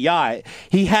on the yacht.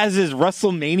 He has his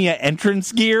WrestleMania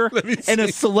entrance gear and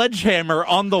a sledgehammer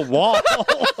on the wall.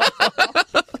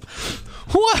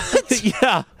 What?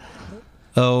 Yeah.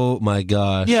 Oh my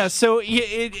gosh. Yeah. So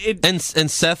and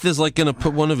Seth is like going to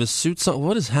put one of his suits on.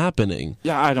 What is happening?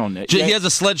 Yeah, I don't know. He has a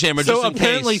sledgehammer. So just in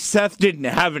apparently case. Seth didn't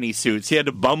have any suits. He had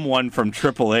to bum one from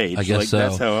Triple H. I guess so.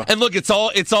 That's how, and look, it's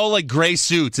all like gray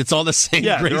suits. It's all the same.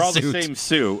 Yeah, gray they're all suit. the same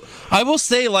suit. I will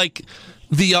say, like.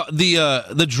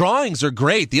 The drawings are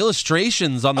great. The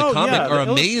illustrations on the comic are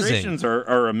amazing. Illustrations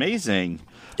are amazing.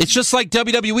 It's just like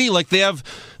WWE. Like they have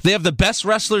the best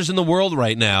wrestlers in the world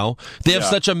right now. They have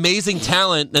such amazing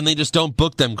talent, and they just don't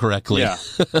book them correctly. Yeah,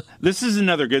 this is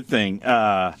another good thing.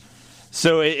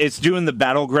 So it's doing the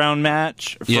battleground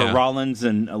match for Rollins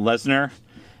and Lesnar,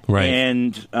 right?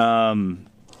 And so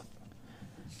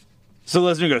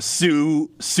Lesnar goes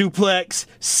suplex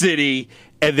city,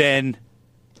 and then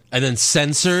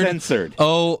censored.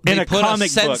 Oh, they in a put comic a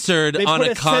censored book. They on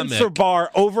put a comic. Censor bar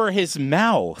over his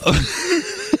mouth.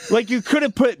 Like you could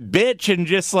have put bitch and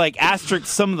just like asterisk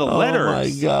some of the letters. Oh my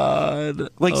god!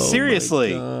 Like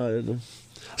seriously.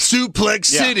 Suplex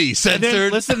City censored. And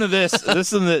then listen to this.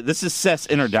 This is Seth's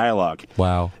inner dialogue.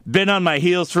 Wow. Been on my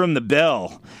heels from the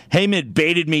bell. Heyman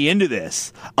baited me into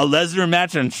this. A Lesnar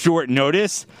match on short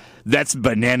notice. That's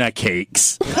banana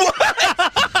cakes.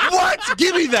 What?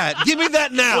 Give me that. Give me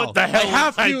that now. What the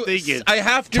hell I thinking? I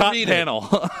have to Top read panel.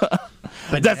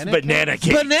 Banana That's banana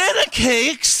cakes. Banana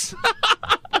cakes?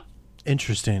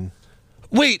 Interesting.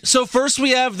 Wait, so first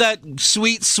we have that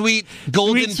sweet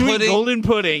golden pudding. Golden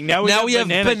pudding. Now we have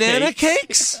banana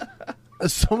cakes?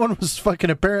 Someone was fucking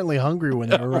apparently hungry when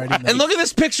they were writing that. And look at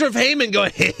this picture of Heyman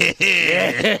going,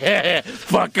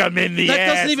 fuck him in the ass.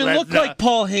 That doesn't even look like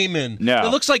Paul Heyman. No. It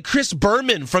looks like Chris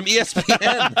Berman from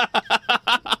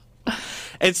ESPN.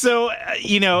 And so,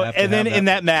 and then in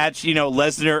that match,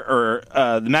 Lesnar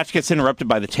the match gets interrupted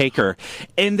by the Taker,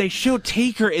 and they show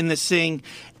Taker in this thing,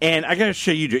 and I got to show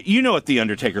you. You know what the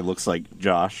Undertaker looks like,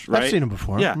 Josh, right? I've seen him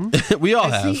before. Yeah, we all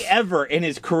Has have. he ever in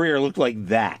his career looked like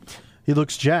that? He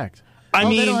looks jacked. I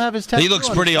mean, they don't have his tattoo He looks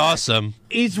on pretty his back. awesome.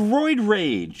 he's roid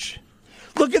rage.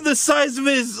 Look at the size of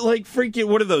his, like, freaking,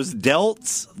 what are those,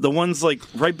 delts? The ones, like,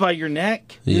 right by your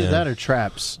neck? Either Yeah. that or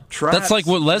traps. Traps. That's like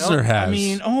what Lesnar has. I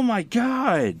mean, oh my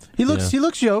God. He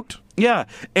looks yoked. Yeah,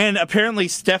 and apparently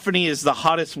Stephanie is the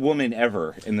hottest woman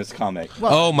ever in this comic.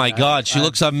 Oh my God, she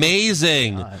looks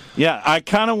amazing. Yeah, I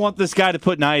kind of want this guy to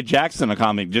put Nia Jax in a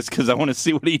comic just because I want to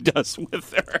see what he does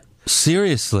with her.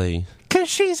 Seriously. Because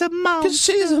she's a monster.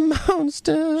 She's a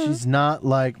monster. She's not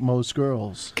like most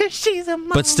girls. Because she's a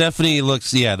monster. But Stephanie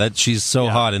looks, that she's so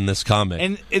hot in this comic.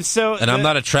 And it's so... And I'm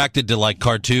not attracted to like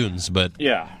cartoons, but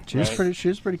Yeah. She was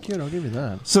pretty cute. I'll give you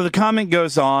that. So the comic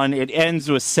goes on. It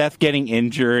ends with Seth getting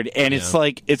injured, and it's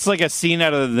like a scene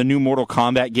out of the new Mortal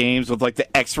Kombat games with like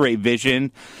the X-ray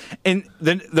vision. And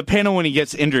then the panel when he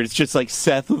gets injured, it's just like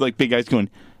Seth with like big eyes going,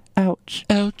 "Ouch,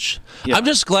 ouch." Yeah. I'm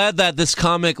just glad that this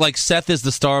comic, like Seth is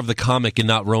the star of the comic and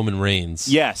not Roman Reigns.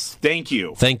 Yes, thank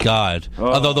you. Thank God.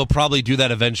 Although they'll probably do that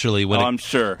eventually when I'm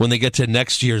sure when they get to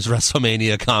next year's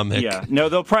WrestleMania comic. Yeah, no,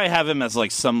 they'll probably have him as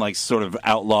like some like sort of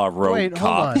outlaw rogue Wait,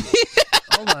 cop.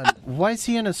 hold on. Hold on. Why is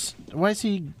he in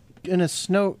a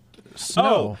snow?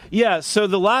 Oh, yeah. So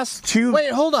the last two.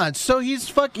 Wait, hold on. So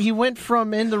he went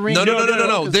from in the ring.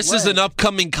 No. This is an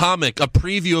upcoming comic, a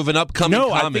preview of an upcoming No,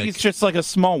 comic. I think it's just like a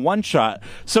small one shot.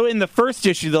 So in the first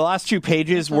issue, the last 2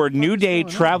 pages were New Day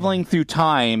traveling through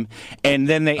time, and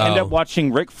then they end up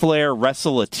watching Ric Flair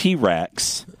wrestle a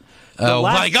T-Rex. Oh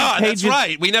my God, that's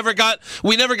right. We never got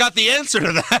the answer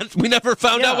to that. We never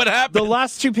found out what happened. The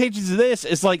last 2 pages of this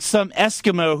is like some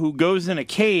Eskimo who goes in a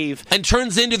cave and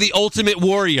turns into the Ultimate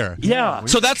Warrior. Yeah.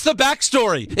 So that's the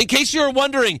backstory. In case you were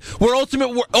wondering, where Ultimate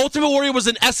Warrior was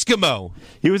an Eskimo.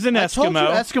 He was an I told you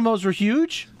Eskimo. Eskimos were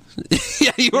huge.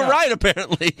 Yeah, you were right,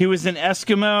 apparently. He was an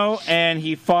Eskimo, and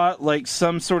he fought like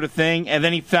some sort of thing, and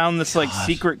then he found this like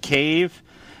secret cave.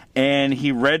 And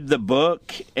he read the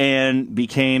book and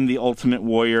became the Ultimate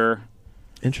Warrior.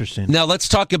 Interesting. Now let's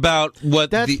talk about what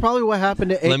That's probably what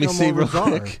happened to Let me see real Razar.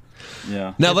 quick.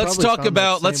 Yeah. Now They let's probably talk found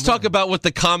about that same way. what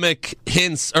the comic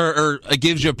hints or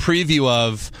gives you a preview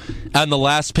of on the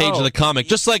last page of the comic.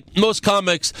 Just like most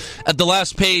comics, at the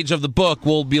last page of the book,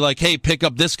 will be like, "Hey, pick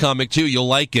up this comic too. You'll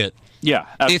like it." Yeah,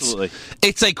 absolutely.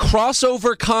 It's a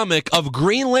crossover comic of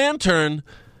Green Lantern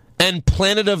and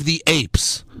Planet of the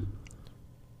Apes.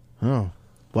 Oh,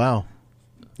 wow.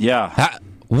 Yeah.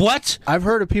 What? I've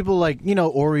heard of people like,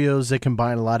 Oreos that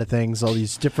combine a lot of things, all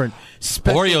these different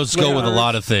special Oreos go with a flavors.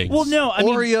 lot of things. Well, no, I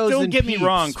mean, Oreos don't and get me Peeps,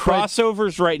 wrong. but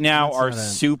Crossovers right now are not it.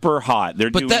 super hot.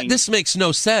 They're But doing... this makes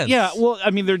no sense. Yeah, well,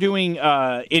 I mean, they're doing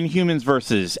Inhumans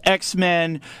versus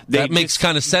X-Men. That makes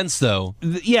kind of sense, though.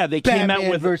 Yeah, they Batman came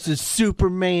out with... versus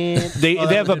Superman. They have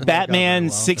a didn't work out Batman very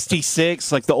well.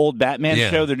 66, like the old Batman Yeah.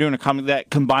 show. They're doing a comic that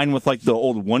combined with like the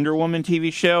old Wonder Woman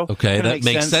TV show. Okay, Kinda that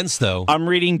makes sense, though. I'm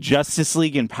reading Justice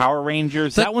League and Power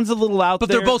Rangers. That one's a little out But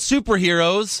there. they're both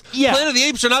superheroes. Yeah. Planet of the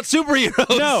Apes are not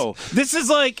superheroes. No, this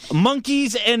is like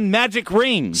monkeys and magic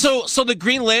rings. So the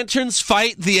Green Lanterns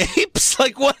fight the apes?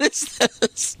 Like, what is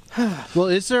this? Well,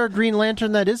 is there a Green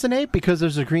Lantern that is an ape? Because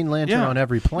there's a Green Lantern on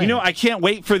every planet. I can't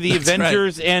wait for the That's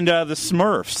Avengers and the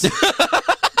Smurfs.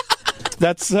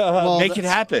 That's make it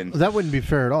happen. That wouldn't be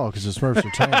fair at all because the Smurfs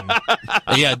are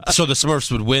tiny. Yeah, so the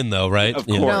Smurfs would win, though, right? Of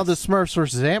Yeah. course. Now the Smurfs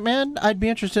versus Ant-Man, I'd be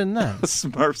interested in that.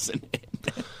 Smurfs and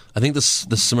I think the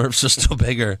Smurfs are still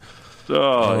bigger.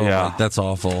 Oh, yeah. That's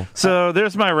awful. So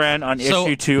there's my rant on So-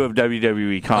 issue 2 of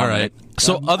WWE Comic. All right.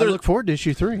 So I other look forward to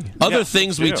issue 3. other Yeah,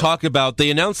 things me we too. talk about,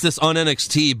 they announced this on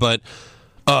NXT, but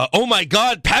oh my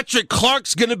God, Patrick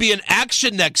Clark's going to be in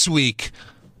action next week.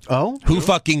 Oh? Who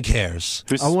fucking cares?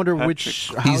 Who's I wonder Patrick? which...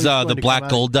 how He's going the to Black come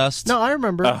out. Gold Dust. No, I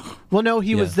remember. Well, no,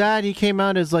 he was Yeah. that. He came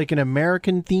out as like an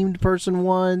American-themed person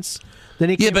once. Then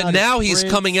he Yeah, came but out now as he's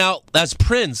Prince. coming out as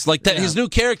Prince. Like that, Yeah. his new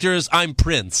character is I'm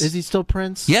Prince. Is he still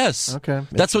Prince? Yes. Okay.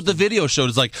 That's what the video showed.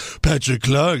 It's like Patrick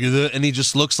Clark, and he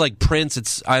just looks like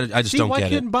Prince. I just See, don't why get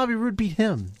couldn't it. Bobby Roode beat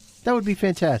him? That would be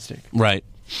fantastic. Right.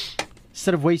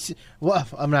 Instead of wasting... Well,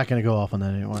 I'm not going to go off on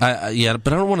that anymore. Yeah,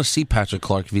 but I don't want to see Patrick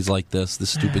Clark if he's like this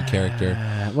stupid character.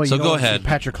 Well, So you go don't see ahead.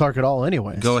 Patrick Clark at all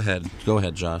anyways. Go ahead,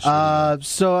 Josh.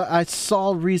 So I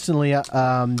saw recently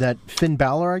that Finn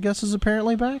Balor, I guess, is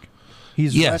apparently back.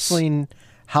 He's Yes. wrestling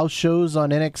house shows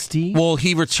on NXT. Well,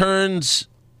 he returned.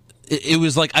 It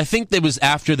was like, I think it was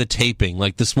after the taping.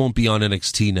 Like, this won't be on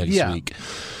NXT next week.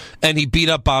 And he beat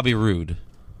up Bobby Roode.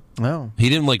 Oh. He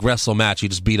didn't like wrestle match. He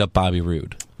just beat up Bobby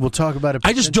Roode. We'll talk about it.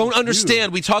 I just don't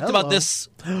understand. We talked about this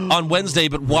on Wednesday,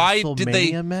 but why did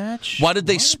they? Match? Why did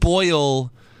they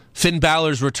spoil Finn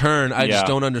Balor's return? I Yeah. just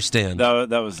don't understand. That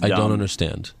was dumb. I don't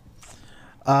understand.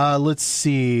 Let's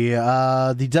see.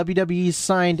 The WWE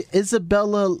signed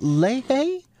Isabella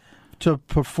Lehe to a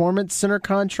Performance Center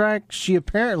contract. She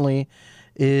apparently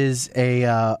is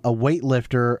a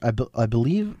weightlifter. I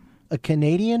believe a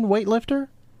Canadian weightlifter.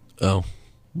 Oh,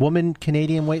 woman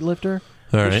Canadian weightlifter.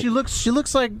 All right. She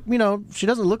looks like, she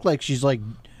doesn't look like she's like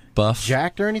buff,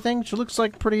 jacked or anything. She looks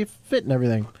like pretty fit and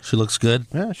everything. She looks good.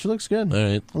 Yeah, she looks good. All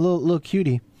right, a little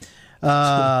cutie.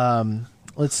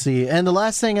 Let's see. And the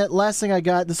last thing I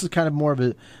got. This is kind of more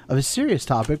of a serious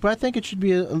topic, but I think it should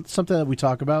be something that we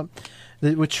talk about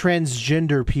with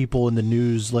transgender people in the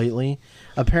news lately.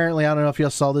 Apparently, I don't know if y'all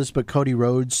saw this, but Cody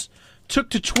Rhodes took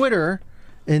to Twitter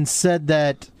and said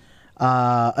that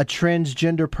a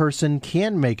transgender person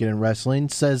can make it in wrestling.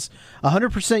 Says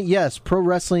 100% yes, pro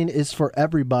wrestling is for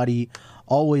everybody,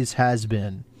 always has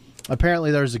been. Apparently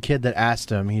there was a kid that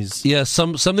asked him.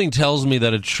 Something tells me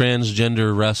that a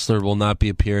transgender wrestler will not be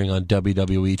appearing on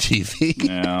WWE TV.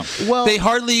 Yeah. Well, they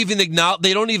hardly even acknowledge.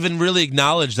 They don't even really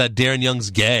acknowledge that Darren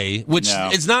Young's gay, which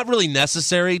it's not really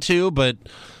necessary to. But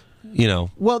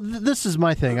Well, this is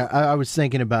my thing. I was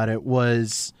thinking about it.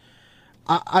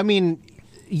 I mean,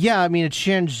 a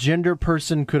transgender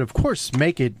person could, of course,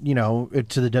 make it,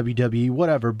 to the WWE,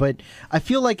 whatever. But I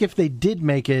feel like if they did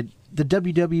make it, the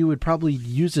WWE would probably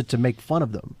use it to make fun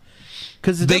of them.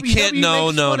 Because they can't. No.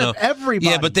 Of everybody.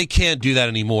 Yeah, but they can't do that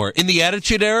anymore. In the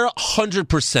Attitude Era,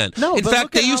 100%. No, in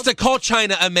fact, they used to call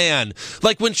China a man.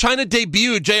 Like when China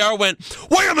debuted, JR went,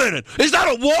 "Wait a minute, is that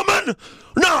a woman?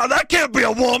 No, that can't be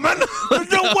a woman.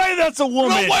 There's no way that's a woman.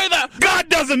 No way that God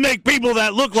doesn't make people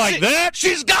that look like that.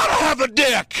 She's got to have a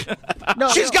dick.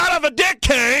 She's got to have a dick,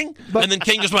 King." And then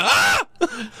King just went, "I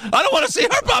don't want to see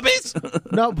her puppies."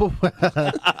 No, but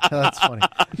that's funny.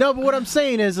 No, but what I'm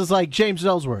saying is like James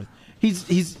Ellsworth.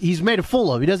 He's made a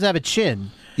fool of. He doesn't have a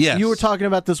chin. Yes. You were talking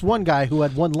about this one guy who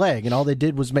had one leg, and all they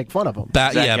did was make fun of him.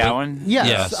 Zach Gowen?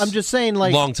 Yes. I'm just saying,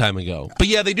 like... Long time ago. But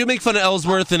yeah, they do make fun of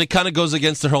Ellsworth, and it kind of goes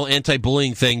against their whole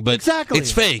anti-bullying thing, but exactly.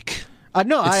 It's fake.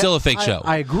 No, it's still a fake show.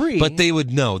 I agree. But they would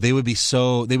get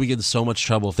in so much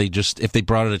trouble if they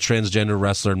brought in a transgender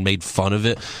wrestler and made fun of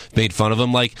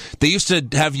him. Like they used to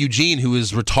have Eugene, who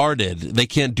is retarded. They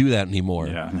can't do that anymore.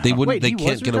 Yeah, no. They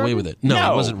can't get away with it.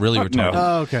 No, he wasn't really retarded.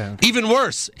 Oh, okay. Even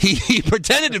worse, he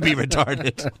pretended to be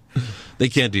retarded. They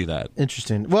can't do that.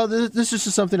 Interesting. Well, this is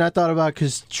just something I thought about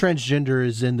because transgender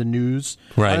is in the news.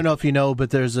 Right. I don't know if you know, but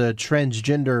there's a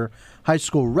transgender high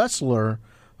school wrestler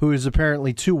who is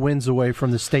apparently 2 wins away from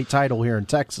the state title here in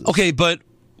Texas. Okay, but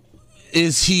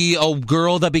is he a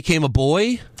girl that became a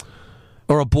boy?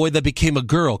 Or a boy that became a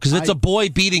girl? Because it's a boy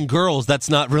beating girls. That's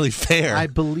not really fair. I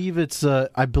believe it's a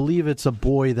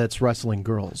boy that's wrestling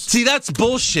girls. See, that's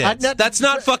bullshit. That's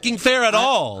not fucking fair at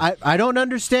all. I don't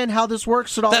understand how this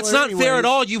works at all. That's not fair at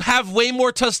all. You have way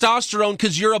more testosterone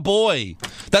because you're a boy.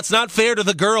 That's not fair to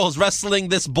the girls wrestling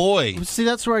this boy. See,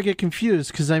 that's where I get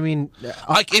confused. Because I mean,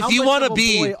 like if you want to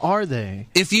be, boy are they?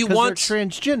 If you want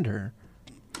transgender,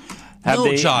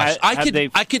 Josh,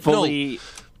 I could fully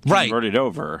converted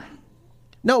over.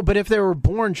 No, but if they were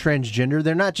born transgender,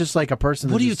 they're not just like a person.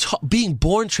 What are you being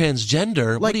born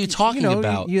transgender? Like, what are you talking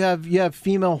about? You have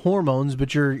female hormones,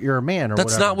 but you're a man or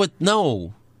That's whatever. not what.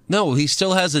 No, he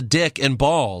still has a dick and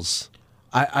balls.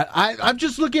 I'm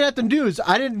just looking at the news.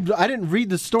 I didn't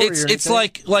read the story. It's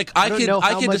like I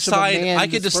could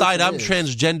decide I'm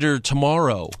transgender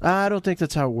tomorrow. I don't think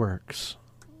that's how it works.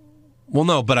 Well,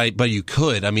 no, but you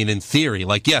could. I mean, in theory,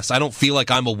 like, yes, I don't feel like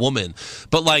I'm a woman,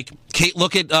 but like, Kate,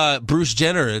 look at Bruce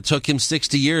Jenner. It took him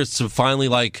 60 years to finally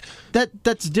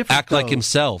that's different. Act like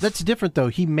himself. That's different, though.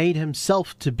 He made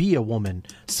himself to be a woman.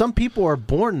 Some people are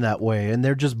born that way, and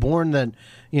they're just born that.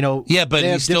 Yeah, but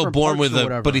he's still born with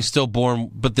a.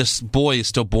 But this boy is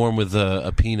still born with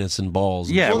a penis and balls.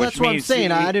 Yeah, well, that's what I'm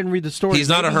saying. I didn't read the story. He's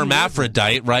not a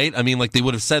hermaphrodite, right? I mean, like they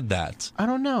would have said that. I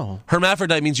don't know.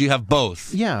 Hermaphrodite means you have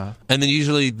both. Yeah, and then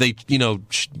usually they,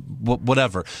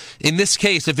 whatever. In this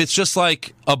case, if it's just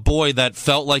like a boy that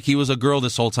felt like he was a girl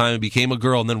this whole time and became a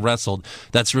girl and then wrestled,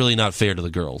 that's really not fair to the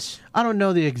girls. I don't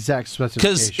know the exact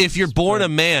specifications. Because if you're born a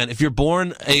man, if you're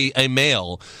born a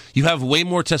male, you have way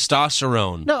more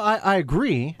testosterone. No, I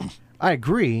agree.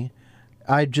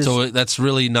 So that's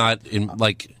really not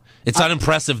it's not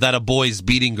impressive that a boy's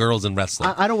beating girls in wrestling.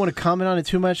 I don't want to comment on it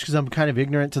too much because I'm kind of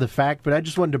ignorant to the fact, but I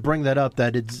just wanted to bring that up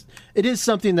that it is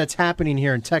something that's happening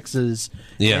here in Texas,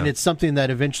 and it's something that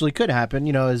eventually could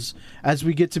happen. As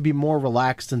we get to be more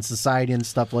relaxed in society and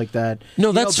stuff like that.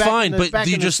 No, that's fine, but back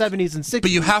you in just the 70s and 60s,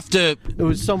 but you have to. It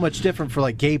was so much different for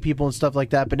like gay people and stuff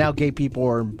like that. But now gay people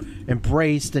are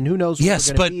embraced, and who knows? What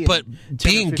yes, but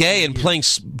being gay and playing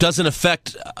doesn't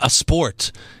affect a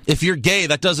sport. If you're gay,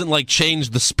 that doesn't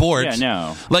change the sport. sport. Yeah,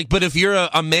 no. Like, but if you're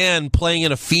a man playing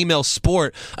in a female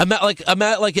sport,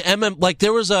 there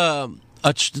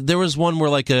was one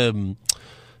where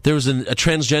there was a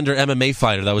transgender MMA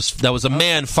fighter that was a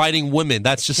man fighting women.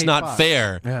 That's just not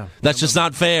fair. Yeah. That's just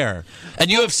not fair.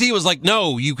 And UFC was like,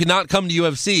 no, you cannot come to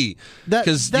UFC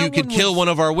because you could kill one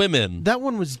of our women. That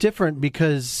one was different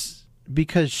because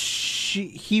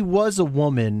he was a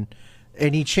woman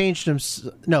and he changed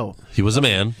himself. No, he was a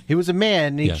man. He was a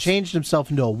man and he Yes. changed himself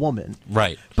into a woman.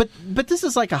 Right. But this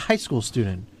is like a high school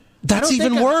student. That's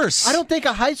even worse. I don't think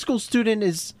a high school student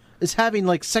is having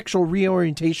like sexual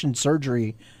reorientation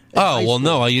surgery. Oh, well,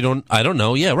 no, I don't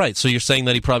know. Yeah, right. So you're saying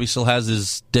that he probably still has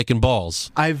his dick and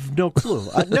balls. I've no clue.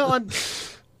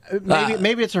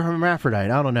 Maybe it's a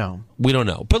hermaphrodite. I don't know. We don't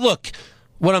know. But look,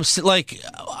 what I'm like,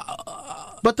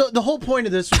 But the whole point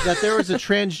of this was that there was a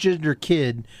transgender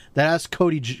kid that asked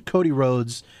Cody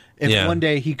Rhodes if one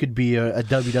day he could be a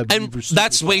WWE and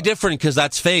that's way different because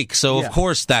that's fake. So of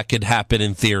course that could happen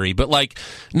in theory. But like,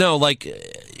 no, like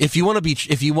if you want to be,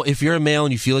 if you're a male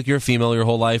and you feel like you're a female your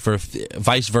whole life, or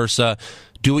vice versa,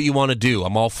 do what you want to do.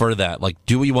 I'm all for that. Like,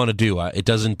 do what you want to do. It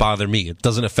doesn't bother me. It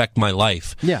doesn't affect my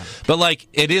life. Yeah. But like,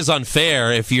 it is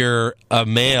unfair if you're a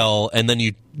male and then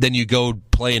you go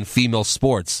play in female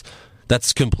sports.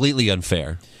 That's completely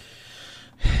unfair.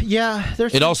 Yeah,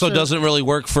 it also doesn't really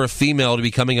work for a female to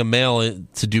becoming a male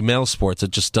to do male sports. It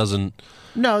just doesn't.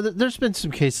 No, there's been some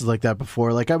cases like that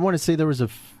before. Like I want to say there was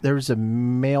a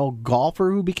male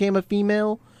golfer who became a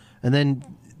female, and then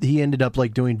he ended up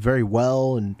like doing very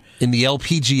well and in the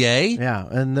LPGA. Yeah,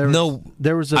 and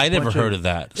there was I never heard of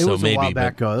that. It was a while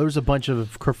back ago. There was a bunch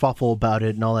of kerfuffle about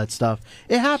it and all that stuff.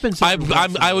 It happens.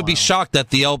 I would be shocked that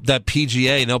that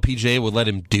PGA and LPGA would let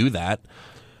him do that.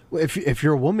 If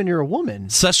you're a woman, you're a woman.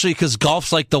 Especially because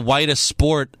golf's like the whitest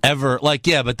sport ever. Like,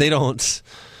 yeah, but they don't.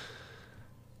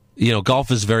 You know,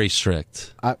 golf is very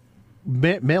strict.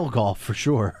 Male golf for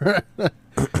sure.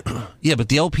 Yeah, but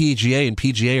the LPGA and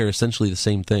PGA are essentially the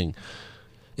same thing.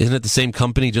 Isn't it the same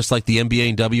company, just like the NBA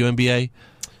and WNBA?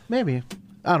 Maybe.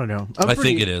 I don't know. I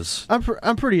think it is. I'm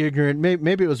pretty ignorant.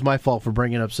 Maybe it was my fault for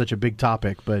bringing up such a big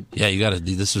topic, but yeah, you got to.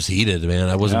 This was heated, man.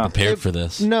 I wasn't prepared for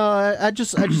this. No, I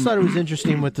just thought it was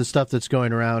interesting with the stuff that's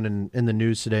going around in the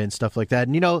news today and stuff like that.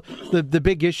 And you know, the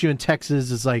big issue in Texas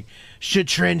is like, should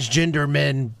transgender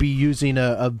men be using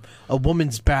a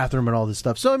woman's bathroom and all this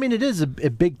stuff? So I mean, it is a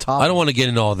big topic. I don't want to get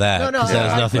into all that because that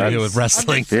has nothing to do with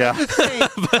wrestling.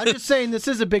 I'm just saying this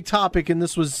is a big topic, and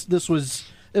this was.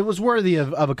 It was worthy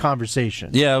of a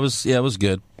conversation. Yeah, it was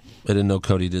good. I didn't know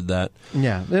Cody did that.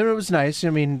 Yeah, it was nice. I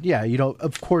mean, yeah, you know,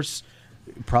 of course,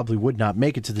 probably would not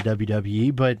make it to the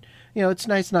WWE, but you know, it's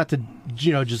nice not to,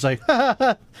 you know, just like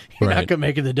you're not gonna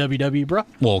make it to the WWE, bro.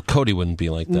 Well, Cody wouldn't be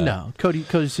like that. No, Cody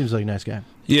seems like a nice guy.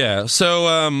 Yeah.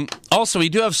 So, also, we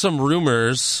do have some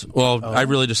rumors. Well, I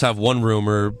really just have one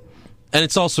rumor. And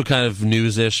it's also kind of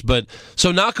news-ish, but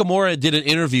so Nakamura did an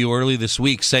interview early this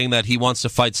week saying that he wants to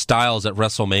fight Styles at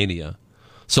WrestleMania.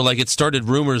 So, like, it started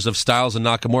rumors of Styles and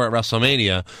Nakamura at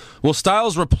WrestleMania. Well,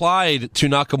 Styles replied to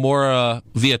Nakamura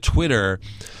via Twitter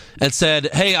and said,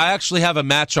 "Hey, I actually have a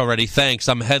match already. Thanks.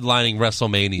 I'm headlining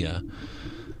WrestleMania."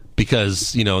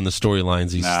 Because, you know, in the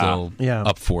storylines, he's still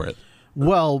up for it.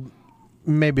 Well,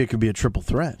 maybe it could be a triple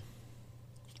threat.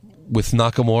 With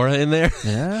Nakamura in there?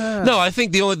 Yeah. No, I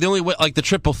think the only way, like, the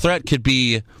triple threat could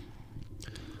be,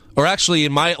 or actually,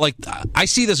 I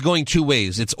see this going two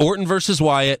ways. It's Orton versus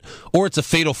Wyatt, or it's a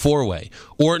fatal four-way.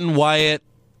 Orton, Wyatt,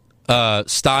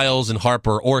 Styles, and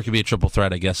Harper, or it could be a triple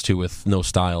threat, I guess, too, with no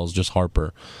Styles, just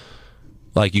Harper.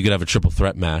 Like, you could have a triple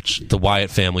threat match, the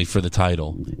Wyatt family for the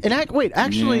title. And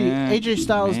actually, AJ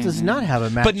Styles does not have a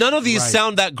match. But none of these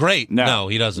sound that great. No,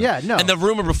 he doesn't. Yeah, no. And the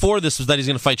rumor before this was that he's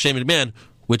going to fight Shane McMahon,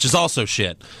 which is also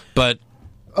shit. But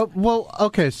well,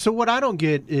 okay. So what I don't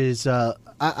get is I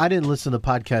didn't listen to the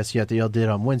podcast yet that y'all did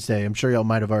on Wednesday. I'm sure y'all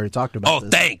might have already talked about this.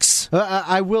 Thanks.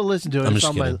 I will listen to it. I'm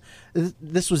just kidding.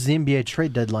 This was the NBA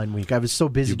trade deadline week. I was so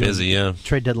busy doing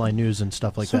trade deadline news and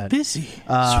stuff like that. So busy.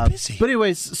 But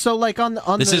anyways, so like on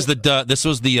this was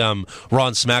the Raw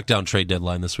and SmackDown trade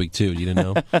deadline this week too. You didn't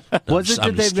know?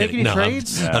 Did they make any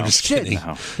trades? I'm just kidding.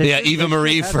 No. Yeah, Eva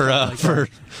Marie for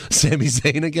Sami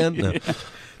Zayn again. No.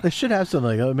 They should have something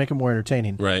like that would make it more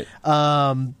entertaining. Right.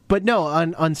 But no,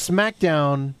 on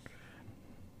SmackDown,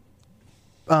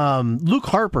 Luke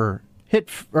Harper hit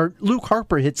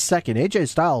second. AJ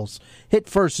Styles hit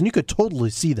first, and you could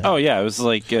totally see that. Oh yeah, it was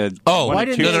like we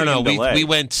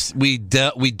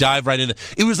dived right in.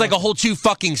 It was like a whole 2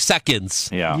 fucking seconds.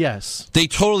 Yeah. Yes. They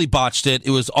totally botched it. It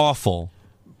was awful.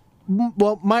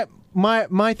 Well,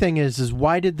 my thing is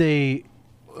why did they?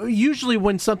 usually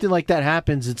when something like that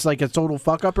happens, it's like a total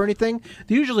fuck up or anything.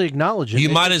 They usually acknowledge it. You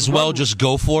might as well just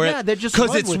go for it. Yeah, they just because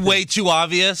run it's with way it. too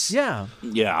obvious. Yeah.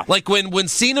 Yeah. Like when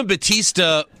Cena and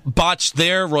Batista botched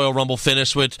their Royal Rumble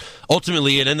finish, which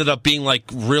ultimately it ended up being like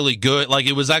really good. Like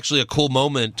it was actually a cool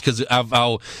moment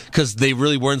because they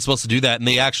really weren't supposed to do that, and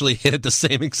they actually hit at the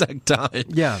same exact time.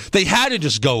 Yeah. They had to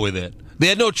just go with it. They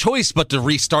had no choice but to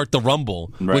restart the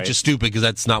Rumble, Right. which is stupid because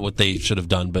that's not what they should have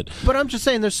done. But I'm just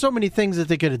saying, there's so many things that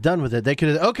they could have done with it. They could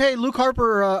have, okay, Luke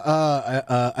Harper,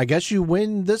 I guess you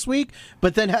win this week,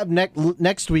 but then have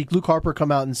next week Luke Harper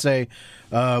come out and say,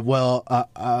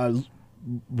 Wyatt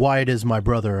is my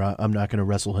brother. I'm not going to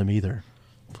wrestle him either.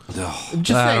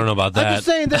 Just I saying, don't know about that. I'm just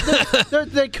saying that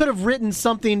they could have written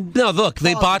something. no, look,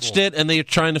 they plausible. botched it and they're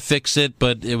trying to fix it,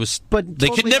 but it was. But they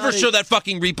could totally never not show that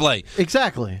fucking replay.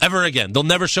 Exactly. Ever again. They'll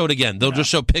never show it again. They'll just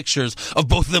show pictures of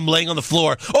both of them laying on the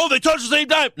floor. Oh, they touched the same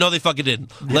time. No, they fucking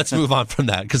didn't. Let's move on from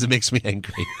that because it makes me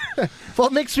angry. Well,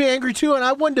 it makes me angry too, and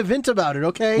I wanted to vent about it.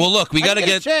 Okay. Well, look, we I gotta didn't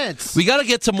get a chance. we gotta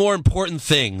get to more important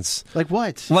things, Like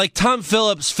what? like Tom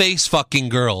Phillips face fucking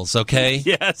girls. Okay.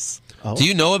 Yes. Do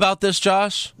you know about this,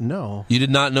 Josh? No. You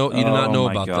did not know. You did not know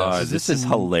my about God. this. This is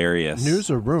hilarious. News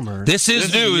or rumor? This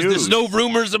is news. There's no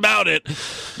rumors about it.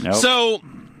 Nope. So,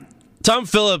 Tom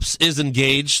Phillips is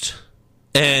engaged,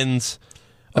 and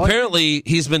apparently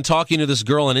he's been talking to this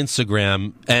girl on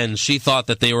Instagram, and she thought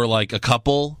that they were like a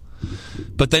couple.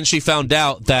 But then she found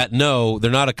out that no, they're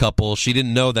not a couple. She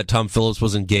didn't know that Tom Phillips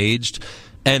was engaged.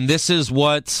 And this is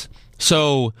what...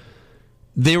 So...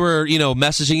 They were,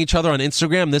 messaging each other on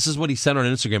Instagram. This is what he sent on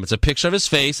Instagram. It's a picture of his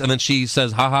face, and then she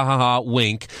says, ha, ha, ha, ha,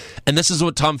 wink. And this is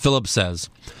what Tom Phillips says.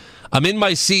 I'm in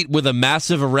my seat with a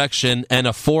massive erection and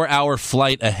a 4-hour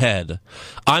flight ahead.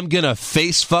 I'm going to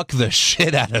face fuck the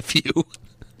shit out of you.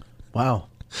 Wow.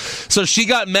 So she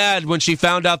got mad when she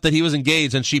found out that he was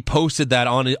engaged, and she posted that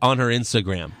on her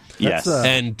Instagram. Yes.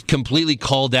 And completely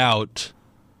called out,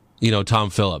 Tom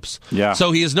Phillips. Yeah.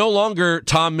 So he is no longer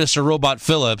Tom Mr. Robot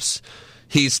Phillips.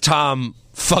 He's Tom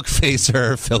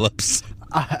Fuckfacer Phillips.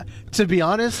 To be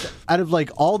honest, out of like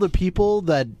all the people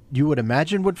that you would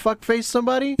imagine would fuckface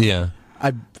somebody, Yeah.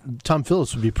 Tom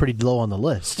Phillips would be pretty low on the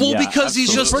list. Well, Yeah, because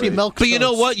he's just Pretty milk But you know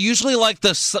toast. what? Usually, like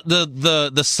the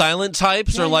silent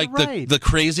types Yeah, are like you're right. the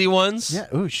crazy ones. Yeah.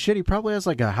 Oh shit. He probably has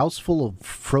like a house full of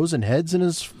frozen heads in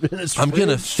his. I'm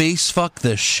gonna fridge. face fuck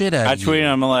the shit out I of you. tweeted,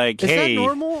 I'm like, Is hey. that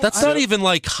normal? That's not even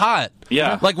like hot.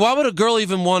 Yeah. Like, why would a girl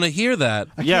even want to hear that?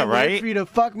 Yeah, Can't wait right? for you to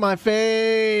fuck my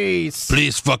face.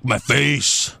 Please fuck my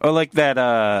face. Or like that,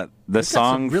 the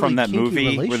song some really from that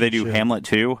kinky movie where they do relationship. Hamlet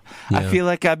 2. I feel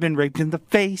like I've been raped in the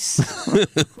face.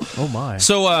 Oh my.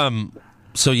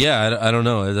 So yeah, I don't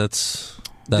know. That's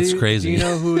crazy. Do you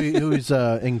know who he's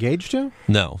engaged to?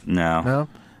 No. No. No.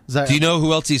 Is that, Do you know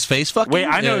who else he's face fucking? Wait,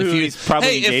 I know who he's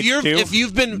probably engaged to. If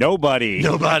you've been Nobody.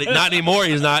 Nobody. Not anymore.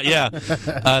 He's not. Yeah.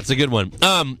 It's a good one.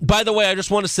 By the way, I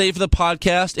just want to say for the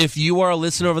podcast, if you are a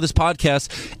listener over this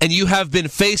podcast and you have been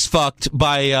face fucked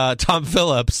by Tom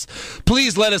Phillips,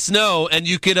 please let us know and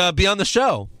you could be on the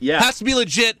show. Yeah. It has to be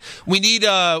legit. We need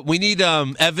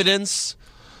evidence.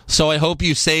 So I hope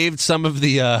you saved some of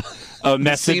the A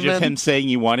message semen. of him saying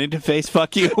he wanted to face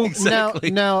fuck you.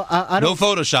 Exactly. Now, I no don't.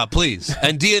 Photoshop, please.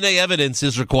 And DNA evidence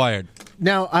is required.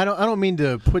 Now, I don't mean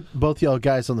to put both y'all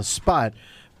guys on the spot,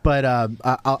 but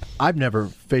I've never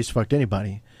face fucked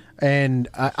anybody, and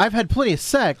I've had plenty of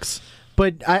sex,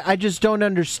 but I just don't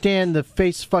understand the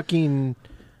face fucking.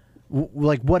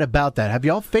 Like, what about that? Have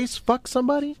y'all face fucked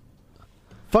somebody?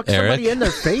 Fuck somebody Eric? in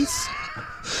their face?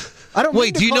 I don't. Wait,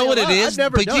 mean to do you call know what you it out. is? I've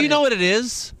never But do done you know it. what it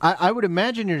is? I would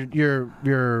imagine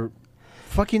you're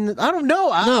fucking. I don't know.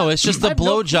 No, it's just the I have no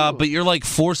blowjob, clue. but you're like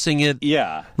forcing it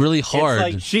Yeah. really hard.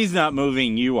 It's like she's not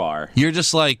moving, you are. You're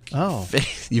just like, Oh.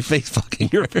 you face fucking.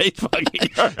 You're face fucking.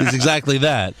 It's exactly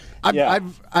that. Yeah.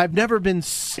 I've never been.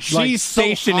 She's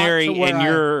stationary and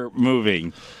you're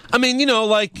moving. I mean,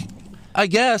 I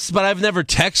guess, but I've never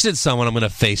texted someone I'm going to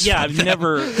face. Yeah, fuck I've them.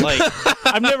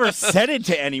 never said it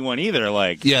to anyone either.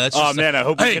 Like, Yeah, that's oh just man, I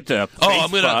hope I hey, get to oh,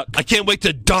 face fuck. I can't wait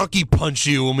to donkey punch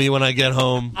you when I get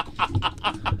home.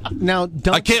 Now,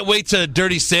 don't. I can't wait to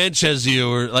dirty Sanchez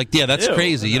you or yeah, that's Ew.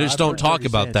 crazy. You just I've don't heard talk Dirty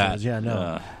about that. Sanchez. Yeah,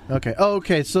 no. Okay. Oh,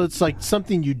 okay. So it's like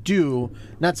something you do,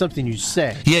 not something you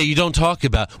say. Yeah, you don't talk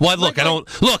about. Well, look,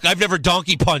 I've never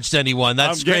donkey punched anyone.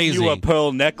 That's I'm getting crazy. you a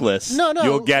pearl necklace. No.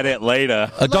 You'll get it later.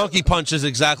 A donkey punch is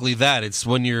exactly that. It's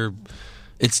when you're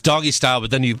It's doggy style, but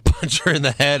then you punch her in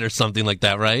the head or something like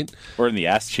that, right? Or in the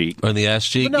ass cheek. Or in the ass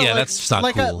cheek. But no, yeah, like, that's not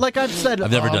like cool. like I've said,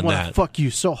 I've never done I wanna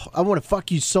that. I want to fuck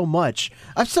you so much.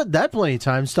 I've said that plenty of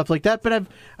times, stuff like that. But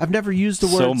I've never used the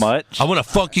words So much. I want to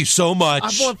fuck you so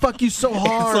much. I want to fuck you so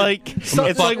hard. It's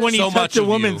like when you so touch much a of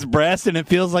woman's you. breast and it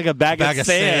feels like a bag of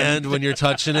sand. when you're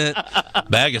touching it.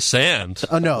 Bag of sand.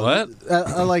 Oh no! What?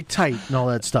 I like tight and all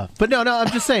that stuff. But no.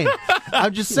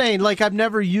 I'm just saying. Like I've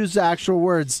never used the actual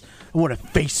words. I want to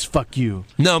face fuck you.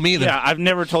 No, me either. Yeah, I've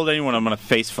never told anyone I'm going to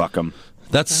face fuck them.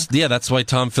 That's why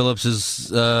Tom Phillips is.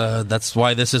 That's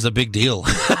why this is a big deal.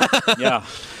 Yeah,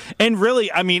 and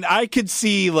really, I mean, I could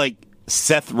see like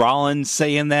Seth Rollins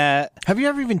saying that. Have you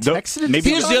ever even texted it? maybe-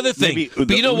 Here's the other thing. Maybe But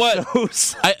the you know what?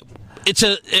 Usos. It's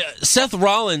Seth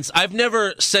Rollins. I've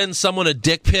never sent someone a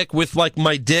dick pic with like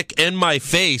my dick and my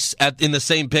face in the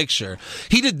same picture.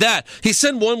 He did that. He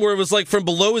sent one where it was like from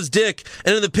below his dick,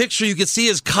 and in the picture you could see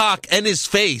his cock and his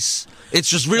face. It's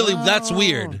just really that's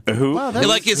weird. Who? Wow, that's-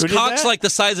 Like his Who did cock's that? like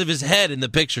the size of his head in the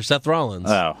picture. Seth Rollins.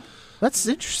 Oh, That's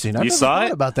interesting. I've You never saw thought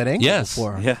it? about that angle Yes.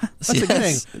 before. yeah. That's a good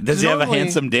Yes. thing. Does he have a Normally-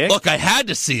 handsome dick? Look, I had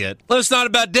to see it. Well, it's not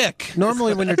about dick.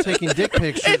 Normally, when you're taking dick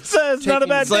pictures, It's not a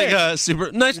bad It's like dick. a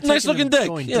super nice looking them dick.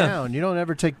 going Yeah. down. You don't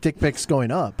ever take dick pics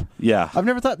going up. Yeah. I've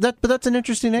never thought that, but that's an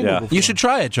interesting angle. Yeah. Before. You should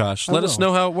try it, Josh. Let us will.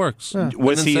 know how it works. Was And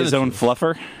then he send his it to own me.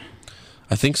 fluffer?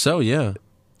 I think so. Yeah.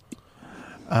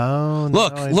 Oh,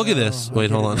 Look no, I at know. this. I Wait,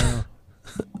 get hold it on. now.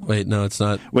 Wait, no, it's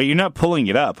not. Wait, you're not pulling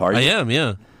it up, are you? I am.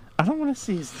 Yeah. I don't want to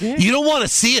see his dick. You don't want to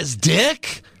see his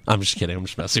dick? I'm just kidding. I'm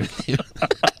just messing with you.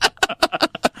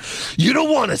 You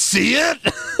don't want to see it?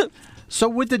 So,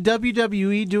 would the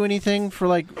WWE do anything for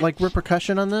like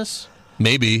repercussion on this?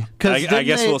 Maybe. Because I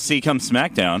guess we'll see come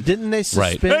SmackDown. Didn't they Right.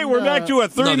 suspend? Hey, we're back to a No,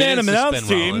 they three-man didn't announce suspend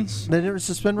team. Rollins. They didn't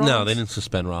suspend Rollins? No, they didn't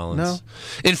suspend Rollins. No?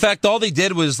 In fact, all they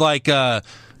did was like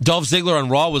Dolph Ziggler on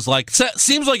Raw was like,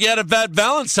 seems like you had a bad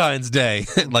Valentine's Day.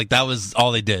 Like that was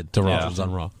all they did to Rollins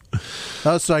on Raw.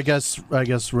 Oh, so I guess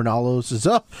Ronaldo says,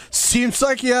 "Oh, seems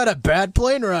like you had a bad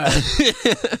plane ride."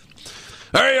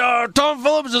 Hey, Tom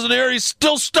Phillips isn't here. He's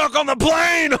still stuck on the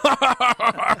plane.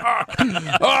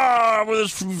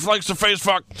 With his likes to face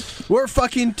fuck. We're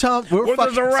fucking Tom. We're With his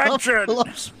fucking Tom erection.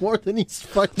 Phillips more than he's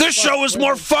fucking. This show is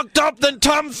more fucked up than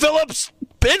Tom Phillips'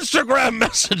 Instagram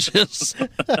messages.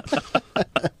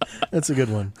 That's a good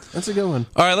one. That's a good one.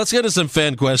 All right, let's get to some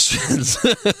fan questions.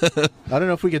 I don't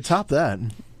know if we could top that.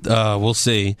 We'll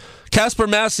see. Casper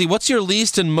Massey, what's your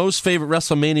least and most favorite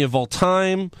WrestleMania of all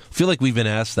time? I feel like we've been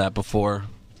asked that before.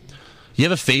 You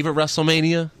have a favorite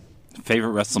WrestleMania?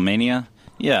 Favorite WrestleMania?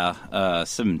 Yeah,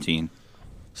 17.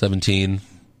 17.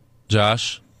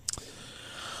 Josh?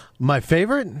 My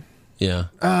favorite, Yeah.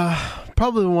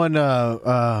 probably the one.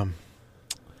 Well,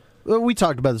 we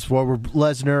talked about this before. Where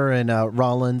Lesnar and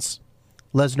Rollins,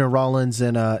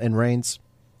 and Reigns.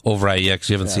 Oh, right, yeah, because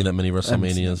you haven't Yeah. seen that many I haven't seen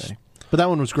WrestleManias. that many. But that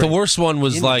one was great. The worst one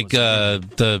was Indian like was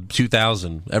the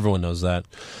 2000. Everyone knows that.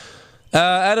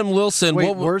 Adam Wilson. Wait,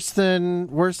 what, worse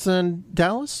than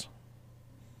Dallas?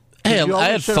 hey, you I had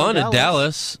always shit on fun at Dallas.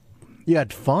 Dallas. You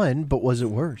had fun, but was it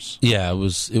worse? Yeah, it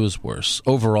was worse.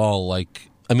 Overall, like,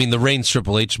 I mean, the Reigns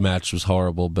Triple H match was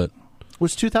horrible, but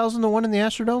Was 2000 the one in the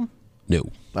Astrodome? no.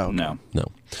 Oh, okay. No.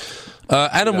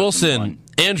 Adam 2001. Wilson.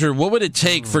 Andrew, what would it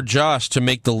take for Josh to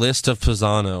make the list of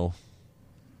Pisano?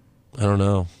 I don't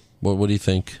know. What do you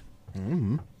think?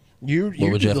 You would do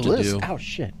you the have to list. do? Oh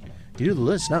shit! You do the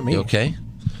list, not me. You okay?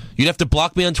 You'd have to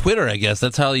block me on Twitter, I guess.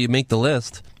 That's how you make the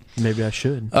list. Maybe I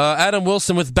should. Adam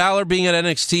Wilson, with Balor being at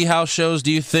NXT house shows,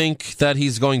 do you think that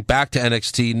he's going back to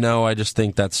NXT? No, I just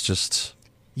think that's just...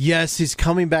 Yes, he's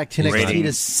coming back to NXT to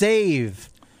Ratings. save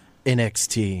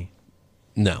NXT.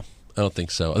 No, I don't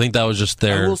think so. I think that was just I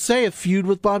their... will say a feud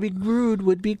with Bobby Roode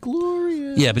would be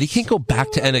glorious. Yeah, but he can't go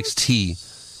back to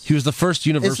NXT. He was the first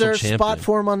Universal Is there a Champion. spot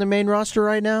for him on the main roster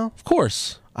right now? Of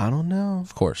course. I don't know.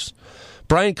 Of course.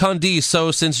 Brian Condee, so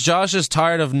since Josh is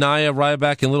tired of Nia,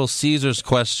 Ryback, and Little Caesars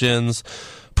questions,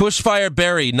 Pushfire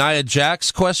Barry, Nia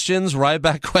Jax questions,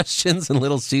 Ryback questions, and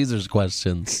Little Caesars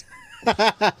questions.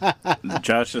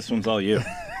 Josh, this one's all you.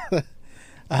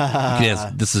 You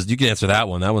can answer that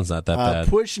one. That one's not that bad.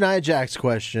 Push Nia Jax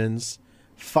questions,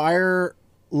 fire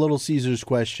Little Caesars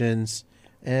questions,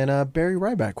 and Barry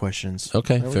Ryback questions.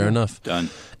 Okay, There we fair go. enough. Done.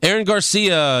 Aaron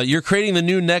Garcia, you're creating the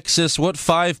new Nexus. What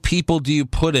 5 people do you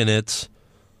put in it?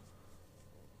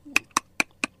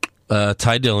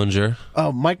 Ty Dillinger.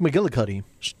 Oh, Mike McGillicuddy.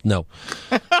 No.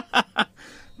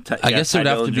 I guess it would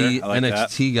have to be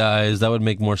NXT guys. That would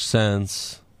make more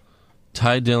sense.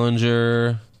 Ty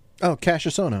Dillinger. Oh,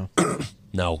 Cassius Ohno.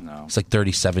 No. No. It's like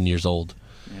 37 years old.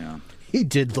 Yeah. He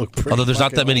did look pretty. Although there's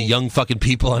not that fucking many old. young fucking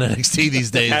people on NXT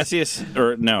these days. Cassius,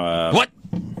 or no, What?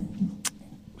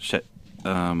 shit.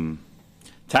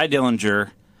 Ty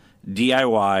Dillinger,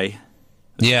 DIY.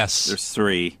 Yes. There's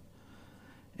 3.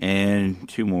 And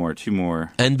two more.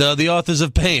 And the authors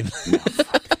of Pain.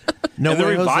 No And the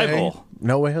way, Revival. Jose.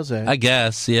 No way, Jose. I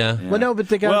guess, yeah. Well, no, but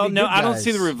they got. Well, be no, good I don't guys,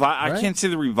 see the revival. right? I can't see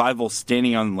the Revival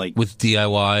standing on like. With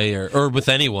DIY or with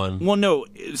anyone. Well, no,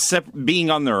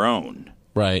 being on their own.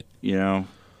 Right. You know.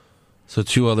 So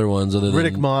 2 other ones other than...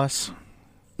 Riddick Moss.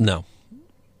 No.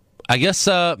 I guess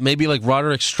maybe like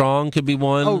Roderick Strong could be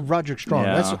one. Oh, Roderick Strong.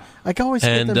 Yeah. That's I can always get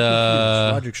And, them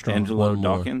confused. Roderick Strong. Angelo One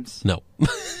more. Dawkins. No.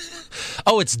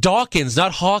 Oh, it's Dawkins,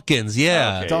 not Hawkins.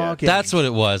 Yeah. Okay, Dawkins. That's what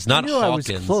it was, not I knew Hawkins.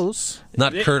 I was close.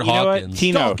 Not Kurt You know what? Hawkins.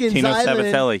 Tino Dawkins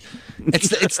Island. Sabatelli.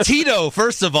 It's Tito,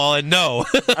 first of all, and no.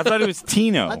 I thought it was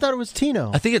Tino. I thought it was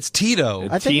Tino. I think it's Tito.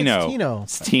 I think it's Tino.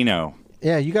 It's Tino.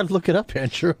 Yeah, you got to look it up,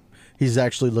 Andrew. He's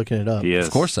actually looking it up. He is.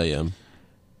 Of course I am.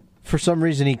 For some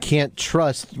reason, he can't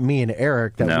trust me and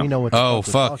Eric that No. we know what the Oh, fuck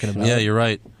we're fuck. talking about. Yeah, you're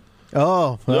right.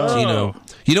 Oh, Tino.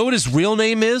 You know what his real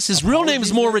name is? His real name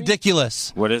is more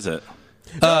ridiculous. What is it?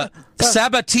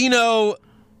 Sabatino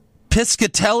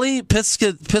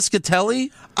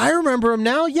Piscatelli? I remember him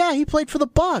now. Yeah, he played for the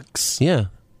Bucks. Yeah.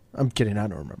 I'm kidding. I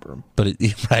don't remember him. But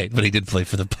but he did play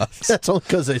for the Bucks. That's only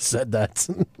because I said that.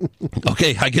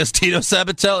 Okay, I guess Tino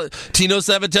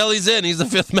Sabatelli's in. He's the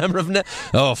 5th member of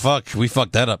Oh, fuck. We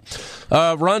fucked that up.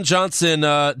 Ron Johnson,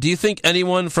 do you think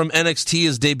anyone from NXT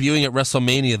is debuting at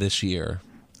WrestleMania this year?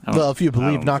 Well, if you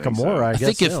believe I don't think Nakamura, so. I I guess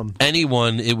think if him.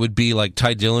 anyone, it would be like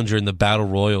Ty Dillinger in the Battle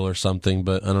Royal or something,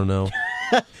 but I don't know.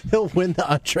 He'll win the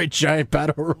Andre Giant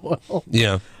Battle Royal.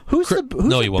 Yeah. Who's the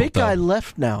No, he the won't, big guy though.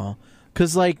 left now?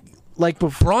 Because like before.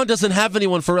 Braun doesn't have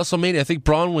anyone for WrestleMania. I think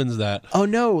Braun wins that. Oh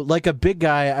no, like a big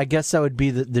guy. I guess that would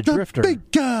be the Drifter,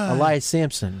 big guy. Elias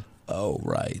Sampson. Oh,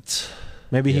 right.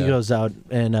 Maybe he Yeah. goes out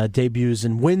and debuts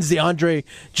and wins the Andre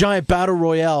Giant Battle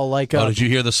Royale. Like, Oh, did you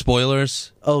hear the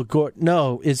spoilers?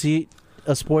 No, is he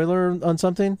a spoiler on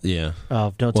something? Yeah.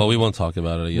 Oh, don't. Well, we won't talk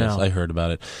about it, I guess. No. I heard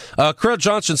about it. Carell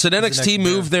Johnson said NXT next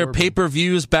moved their Baron Corbin.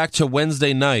 pay-per-views back to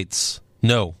Wednesday nights.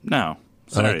 No. No.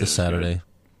 I like the Saturday.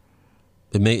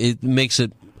 It makes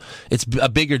it... It's a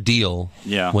bigger deal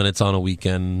Yeah. when it's on a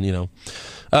weekend, you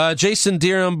know. Jason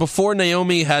Deerham, before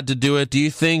Naomi had to do it, do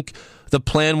you think the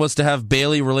plan was to have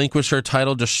Bayley relinquish her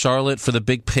title to Charlotte for the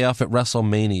big payoff at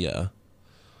WrestleMania?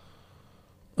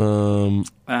 I don't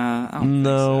think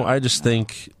No, so. I just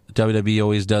think WWE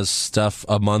always does stuff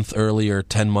a month early or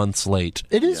 10 months late.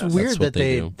 It is Yes, weird that's what that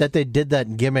they do. they did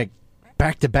that gimmick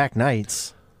back to back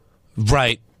nights.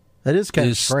 Right. That is kind It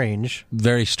of is strange.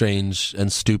 Very strange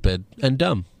and stupid and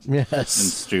dumb. And Yes.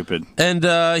 stupid. And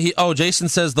Jason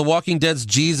says The Walking Dead's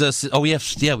Jesus. Oh, we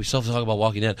still have to talk about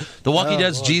Walking Dead. The Walking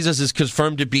Dead's Lord. Jesus is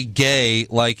confirmed to be gay,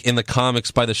 like in the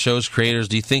comics by the show's creators.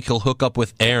 Do you think he'll hook up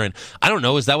with Aaron? I don't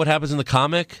know. Is that what happens in the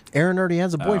comic? Aaron already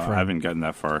has a Oh, boyfriend. I haven't gotten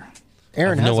that far.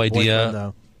 Aaron I have has no a idea. boyfriend,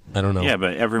 though. I don't know. Yeah,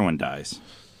 but everyone dies.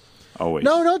 Always.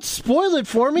 No, don't spoil it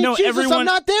for me. No, Jesus, I'm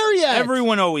not there yet.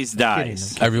 Everyone always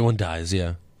dies. Everyone dies,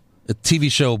 yeah. The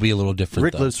TV show will be a little different,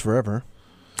 Rick though. lives forever.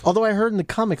 Although I heard in the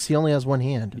comics he only has one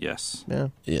hand. Yes. Yeah.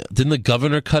 Yeah. Didn't the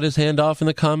governor cut his hand off in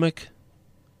the comic?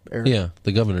 Aaron. Yeah,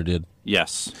 the governor did.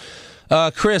 Yes.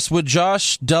 Chris, would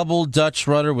Josh double Dutch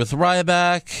rudder with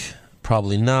Ryback?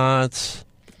 Probably not.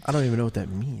 I don't even know what that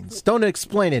means. Don't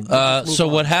explain it. So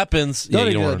what happens? Don't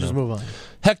you don't even want to just know. move on.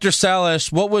 Hector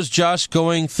Salash, what was Josh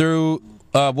going through?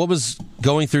 What was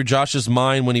going through Josh's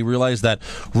mind when he realized that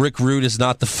Rick Rude is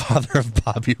not the father of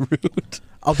Bobby Roode?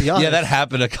 I'll be honest. Yeah, that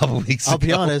happened a couple weeks ago. I'll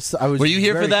be honest. I was. Were you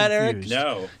here very for that, confused.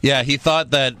 Eric? No. Yeah, he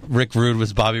thought that Rick Rude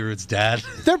was Bobby Roode's dad.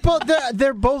 They're both.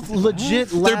 They're both legit.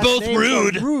 They're last both names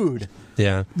Rude. are Rude.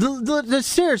 Yeah.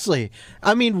 Seriously,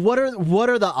 I mean, what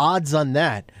are the odds on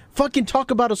that? Fucking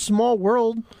talk about a small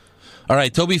world. All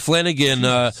right, Toby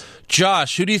Flanagan.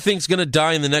 Josh, who do you think's going to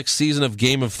die in the next season of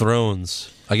Game of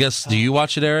Thrones? I guess, do you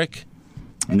watch it, Eric?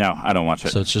 No, I don't watch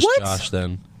it. So it's just What? Josh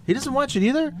then. He doesn't watch it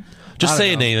either. Just I say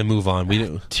don't a know. name and move on. We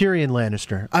do. Tyrion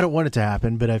Lannister. I don't want it to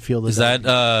happen, but I feel Is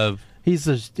that he's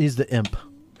the imp.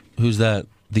 who's that?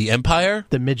 The Empire?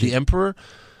 The midget. The Emperor?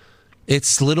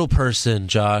 It's little person,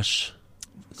 Josh.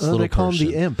 It's Oh, little they call person.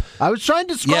 him the imp. I was trying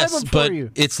to describe Yes, him for but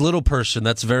you. it's little person.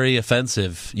 That's very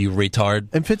offensive, you retard.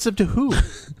 And fits up to who?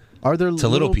 Are there To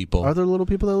little people. Are there little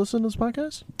people that listen to this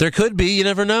podcast? There could be. You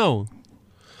never know.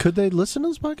 Could they listen to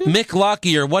this podcast? Mick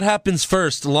Lockyer, what happens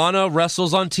first? Lana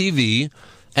wrestles on TV,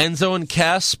 Enzo and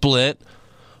Cass split,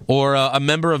 or a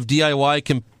member of DIY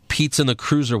competes in the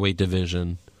cruiserweight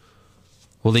division?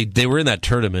 Well, they were in that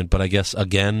tournament, but I guess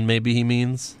again, maybe he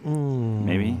means.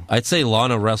 Maybe. I'd say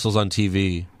Lana wrestles on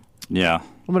TV. Yeah.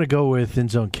 I'm going to go with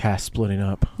Enzo and Cass splitting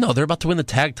up. No, they're about to win the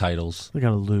tag titles. They're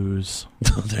going to lose.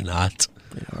 No, they're not.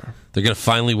 They are. They're going to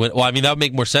finally win. Well, I mean, that would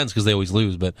make more sense because they always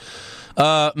lose. But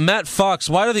Matt Fox,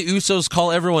 why do the Usos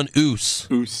call everyone Oos?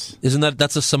 Oos. Isn't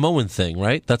that's a Samoan thing,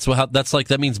 right?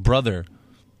 That means brother.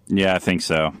 Yeah, I think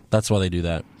so. That's why they do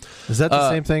that. Is that the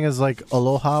same thing as like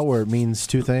aloha, where it means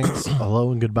two things,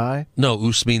 hello and goodbye? No,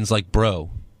 Oos means like bro.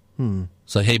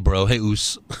 So hey bro, hey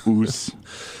Oos. Oos.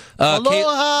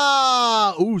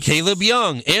 Aloha! Oos. Caleb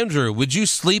Young, Andrew, would you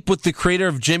sleep with the creator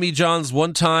of Jimmy John's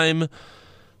one time,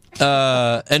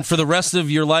 and for the rest of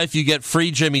your life you get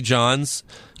free Jimmy John's?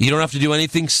 You don't have to do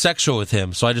anything sexual with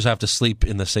him, so I just have to sleep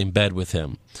in the same bed with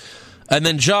him. And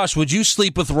then Josh, would you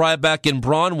sleep with Ryback and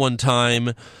Braun one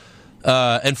time,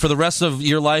 and for the rest of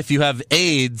your life you have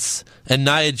AIDS and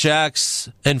Nia Jax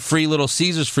and free Little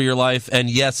Caesars for your life, and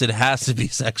yes, it has to be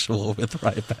sexual with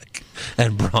Ryback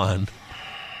and Braun.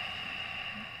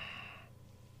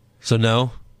 So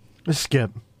no?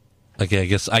 Skip. Okay,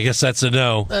 I guess that's a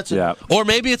no. That's Yeah. Or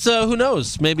maybe it's a, who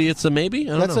knows? Maybe it's a maybe?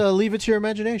 I don't That's know. leave it to your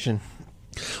imagination.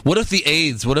 What if the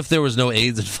AIDS? What if there was no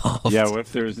AIDS involved? Yeah, what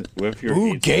if you're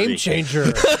Ooh, AIDS game free?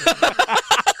 changer.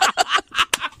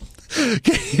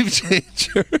 Game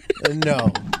changer.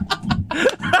 No.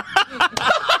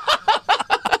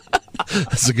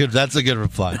 That's a good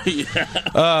reply.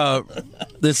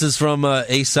 This is from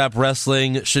ASAP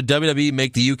Wrestling. Should WWE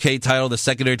make the UK title the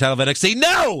secondary title of NXT?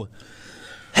 No!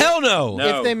 Hell no!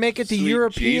 No. If they make it the Sweet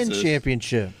European Jesus.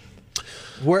 Championship,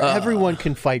 where everyone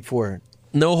can fight for it.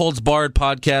 No Holds Barred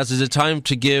podcast. Is it time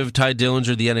to give Ty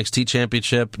Dillinger the NXT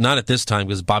Championship? Not at this time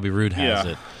because Bobby Roode has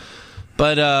it.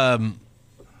 But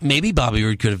maybe Bobby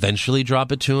Roode could eventually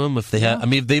drop it to him if they have. I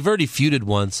mean, they've already feuded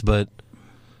once, but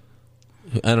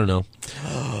I don't know.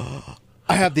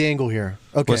 I have the angle here.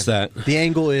 Okay. What's that? The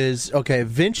angle is, okay,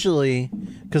 eventually,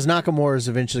 because Nakamura is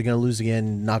eventually going to lose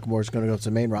again, Nakamura is going to go to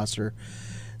the main roster.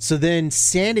 So then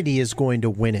Sanity is going to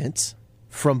win it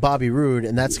from Bobby Roode,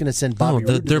 and that's going to send Bobby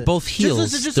Roode. They're both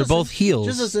heels. They're both heels.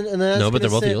 Just listen, and then No, but they're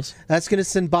both heels. That's going to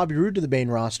send Bobby Roode to the main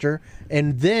roster,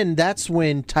 and then that's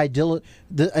when Ty Dillinger,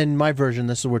 in my version,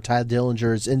 this is where Ty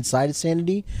Dillinger is inside of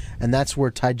Sanity, and that's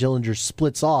where Ty Dillinger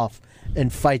splits off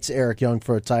and fights Eric Young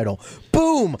for a title.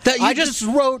 Boom! I just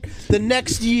wrote the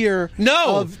next year.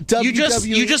 No, of WWE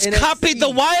you just NXT. copied the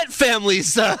Wyatt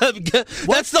family's. That's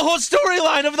the whole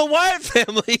storyline of the Wyatt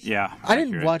family. Yeah. I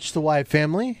didn't watch the Wyatt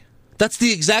family. That's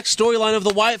the exact storyline of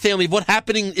the Wyatt family.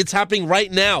 It's happening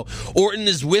right now. Orton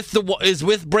is with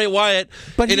Bray Wyatt.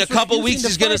 But in a he's couple refusing weeks, to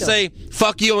he's going to say, fight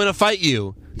 "Fuck you, I'm going to fight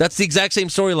you." That's the exact same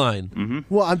storyline. Mm-hmm.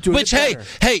 Well, I'm doing Which, it better.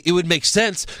 hey, it would make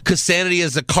sense because Sanity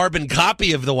is a carbon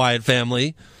copy of the Wyatt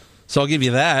family. So I'll give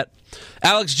you that.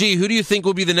 Alex G, who do you think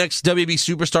will be the next WB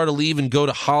superstar to leave and go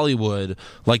to Hollywood,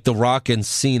 like The Rock and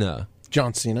Cena?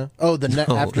 John Cena. Oh,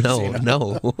 after Cena.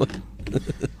 No.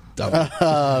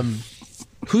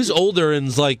 Who's older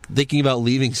and's like thinking about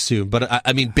leaving soon? But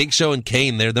I mean, Big Show and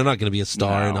Kane, they're not going to be a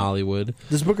star in Hollywood.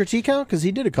 Does Booker T count? Because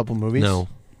he did a couple movies. No,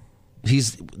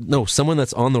 someone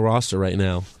that's on the roster right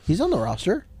now. He's on the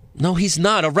roster. No, he's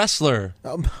not a wrestler.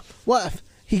 What?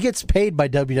 He gets paid by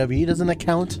WWE. Doesn't that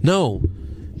count? No.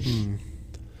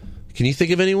 Can you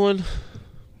think of anyone?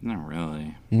 Not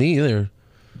really. Me either.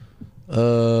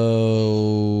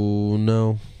 Oh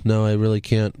no, I really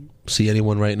can't see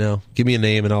anyone right now. Give me a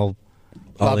name and I'll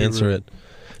Bobby answer Roode. it.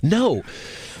 No.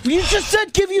 You just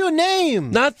said give you a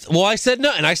name. I said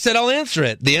no, and I said I'll answer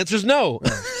it. The answer's no.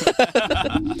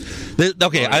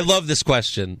 Okay, I love this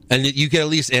question, and you can at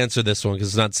least answer this one because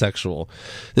it's not sexual.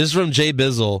 This is from Jay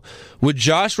Bizzle. Would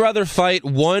Josh rather fight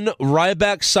one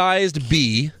Ryback-sized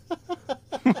bee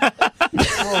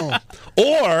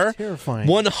or Terrifying.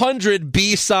 100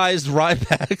 bee-sized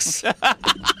Rybacks?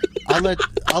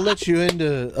 I'll let you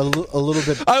into a little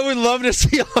bit. I would love to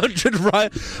see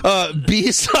 100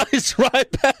 bee-sized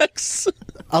Rybacks.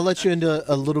 I'll let you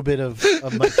into a little bit of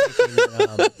my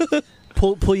thinking.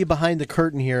 Pull you behind the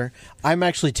curtain here. I'm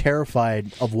actually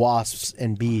terrified of wasps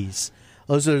and bees.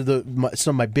 Those are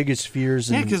some of my biggest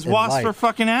fears. Yeah, because in wasps life. are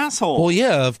fucking assholes. Well,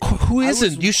 yeah, of course. Who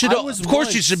isn't? You should. I was Of course,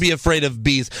 you once- should be afraid of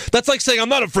bees. That's like saying I'm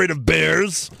not afraid of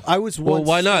bears. I was Well, once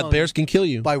why not? stung Bears can kill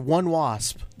you. by one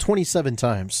wasp 27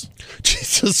 times.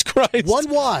 Jesus Christ! One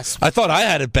wasp. I thought I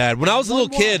had it bad when I was a One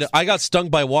little kid. wasp. I got stung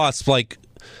by wasps like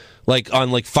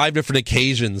on 5 different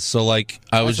occasions. So I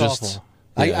was That's just. awful.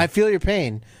 Yeah. I feel your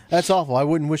pain. That's awful. I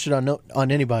wouldn't wish it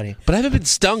on anybody. But I haven't been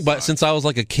stung since I was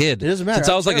like a kid. It doesn't matter. Since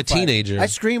I was like a terrified. teenager. I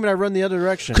scream and I run the other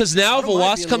direction. Because now if a mind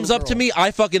wasp being a comes little up to girl. me,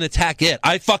 I fucking attack it.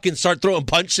 I fucking start throwing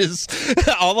punches.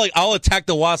 I'll attack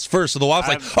the wasp first. So the wasp's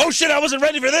like, oh shit, I wasn't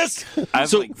ready for this. I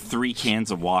have like 3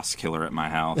 cans of wasp killer at my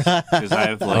house because I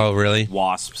have like Oh, really?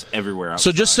 wasps everywhere.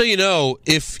 So just so you know,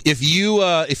 if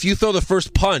you throw the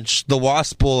first punch, the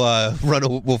wasp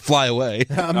will fly away.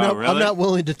 I'm really? not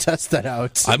willing to test that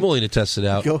out. I'm willing to test it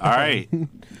out. Go all right.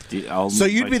 So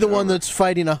you'd be the one that's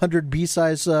fighting 100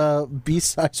 B-size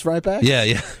Ryback?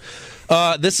 Yeah.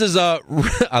 This is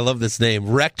I love this name,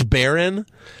 Wrecked Baron,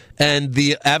 and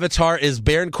the avatar is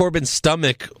Baron Corbin's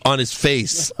stomach on his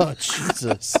face. Oh,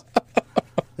 Jesus.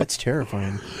 That's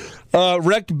terrifying.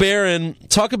 Wrecked Baron,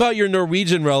 talk about your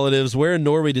Norwegian relatives. Where in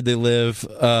Norway did they live?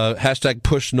 Hashtag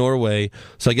push Norway.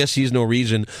 So I guess he's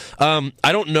Norwegian. I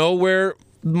don't know where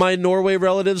my Norway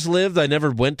relatives lived. I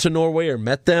never went to Norway or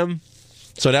met them.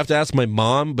 So I'd have to ask my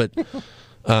mom, but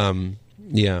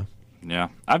yeah. Yeah,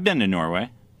 I've been to Norway.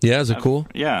 Yeah, is it cool?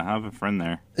 Yeah, I have a friend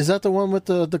there. Is that the one with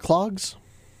the clogs?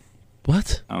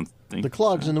 What? I don't think The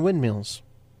clogs and the windmills.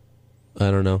 I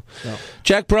don't know. No.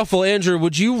 Jack Bruffel, Andrew,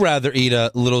 would you rather eat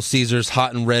a Little Caesars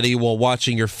hot and ready while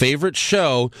watching your favorite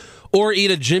show, or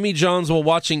eat a Jimmy John's while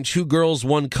watching Two Girls,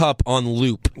 One Cup on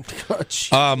loop? Oh,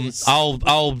 Jesus. I'll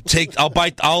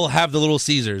have the Little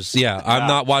Caesars. Yeah, I'm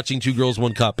not watching Two Girls,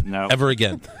 One Cup ever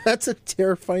again. That's a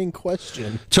terrifying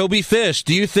question. Toby Fish,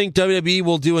 do you think WWE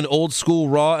will do an old school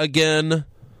Raw again?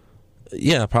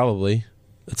 Yeah, probably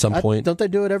at some point. Don't they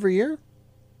do it every year?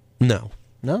 No.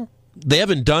 No. They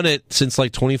haven't done it since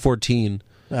like 2014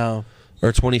 No.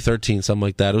 or 2013, something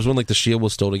like that. It was when like the Shield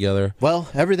was still together. Well,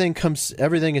 everything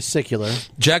is secular.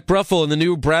 Jack Bruffel, in the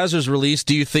new Brazzers release,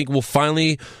 do you think we'll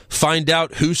finally find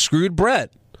out who screwed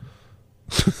Brett?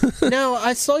 Now,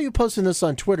 I saw you posting this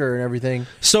on Twitter and everything.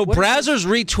 So Brazzers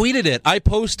retweeted it. I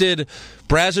posted,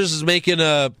 Brazzers is making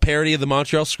a parody of the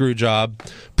Montreal Screwjob.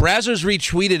 Brazzers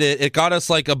retweeted it. It got us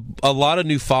like a lot of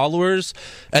new followers.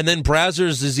 And then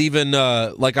Brazzers is even,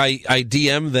 like I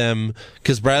DM'd them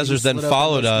because Brazzers then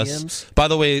followed us. DMs? By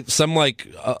the way, some like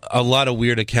a lot of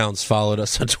weird accounts followed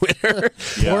us on Twitter.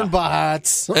 Porn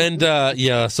bots. And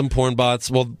yeah, some porn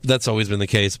bots. Well, that's always been the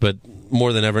case, but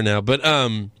more than ever now. But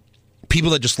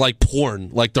people that just like porn,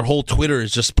 like their whole Twitter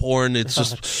is just porn. It's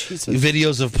just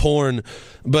videos of porn.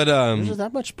 But There's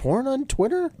that much porn on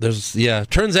Twitter?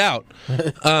 turns out.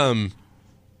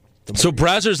 So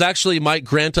Brazzers actually might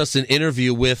grant us an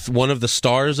interview with one of the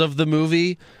stars of the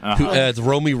movie, who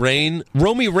Romy Rain.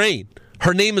 Romy Rain.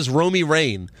 Her name is Romy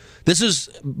Rain. This is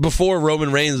before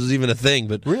Roman Reigns was even a thing,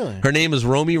 but really? Her name is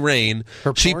Romy Rain.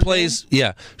 She porn plays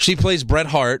she plays Bret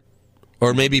Hart.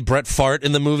 Or maybe Bret Fart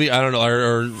in the movie. I don't know.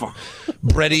 Or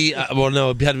Bretty. Well, no,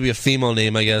 it had to be a female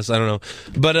name, I guess. I don't know.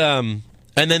 But and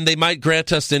then they might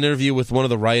grant us an interview with one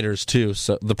of the writers too.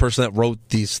 So the person that wrote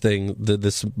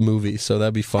this movie. So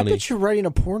that'd be funny. I bet you writing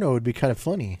a porno would be kind of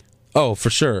funny. Oh, for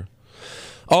sure.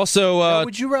 Also, now,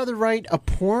 would you rather write a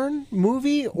porn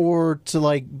movie or to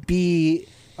like be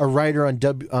a writer on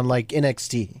like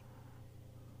NXT?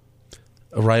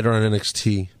 A writer on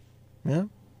NXT. Yeah.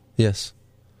 Yes.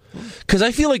 Because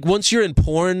I feel like once you're in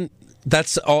porn,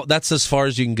 that's as far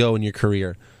as you can go in your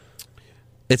career.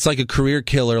 It's like a career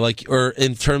killer. Like, or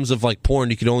in terms of like porn,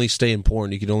 you can only stay in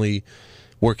porn. You can only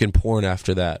work in porn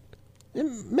after that.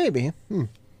 Maybe. And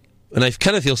I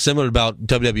kind of feel similar about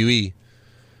WWE.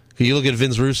 You look at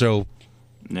Vince Russo;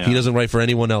 he doesn't write for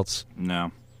anyone else.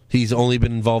 No, he's only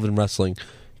been involved in wrestling.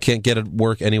 Can't get it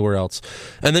work anywhere else.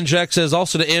 And then Jack says,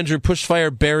 also to Andrew,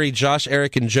 Pushfire, Barry, Josh,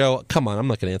 Eric, and Joe. Come on, I'm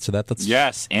not going to answer that.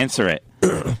 Yes, answer it.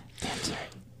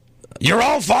 You're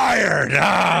all fired!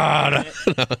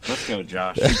 Let's go,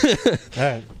 Josh. All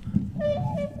right.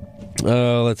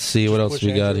 Let's see, what else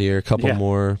we got here? A couple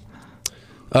more.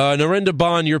 Narendra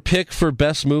Bond, your pick for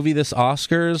best movie this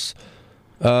Oscars?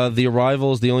 The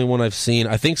Arrival is the only one I've seen.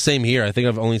 I think same here. I think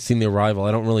I've only seen The Arrival.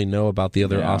 I don't really know about the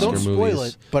other Oscar movies. Don't spoil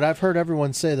it, but I've heard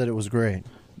everyone say that it was great.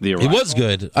 The Arrival. It was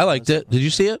good. I liked it. Did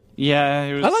you see it?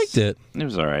 Yeah, I liked it. It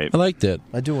was all right. I liked it.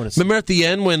 I do want to see Remember at the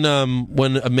end when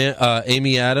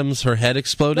Amy Adams, her head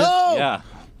exploded? No! Yeah.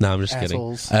 No, I'm just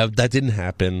Assholes. kidding. That didn't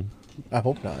happen. I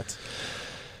hope not.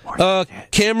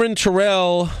 Cameron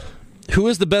Terrell, who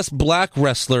is the best black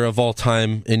wrestler of all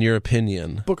time, in your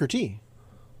opinion? Booker T.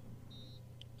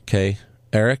 Okay.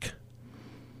 Eric?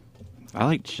 I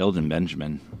like Sheldon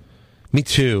Benjamin. Me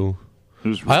too.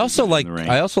 Who's really I also good like in the ring.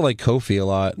 Kofi a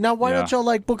lot. Now, why don't y'all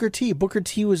like Booker T? Booker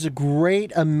T was a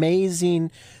great,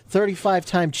 amazing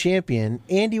 35-time champion.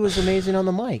 Andy was amazing on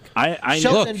the mic. I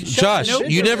Look, Josh,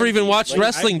 you never even watched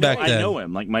wrestling back then. I know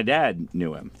him. Like, my dad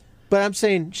knew him. But I'm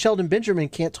saying Sheldon Benjamin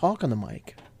can't talk on the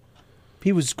mic.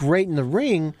 He was great in the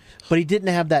ring, but he didn't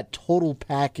have that total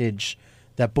package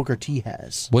that Booker T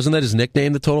has. Wasn't that his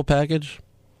nickname, the Total Package?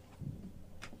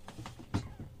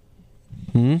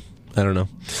 I don't know.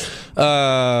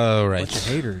 Right. Bunch of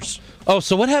haters. Oh,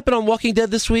 so what happened on Walking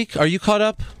Dead this week? Are you caught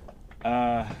up?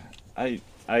 I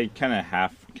kind of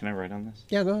half. Can I write on this?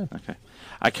 Yeah, go ahead. Okay.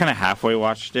 I kind of halfway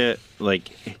watched it. Like,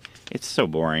 it's so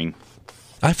boring.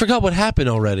 I forgot what happened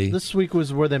already. This week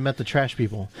was where they met the trash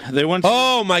people. They went.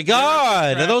 Oh my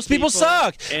God! trash Those people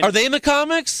suck. and- Are they in the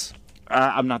comics?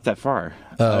 I'm not that far.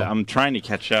 Oh. I'm trying to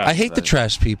catch up. I hate the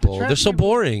trash people. Trash They're so people-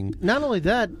 boring. Not only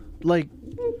that, like,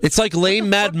 It's like lame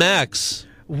Mad Max.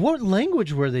 what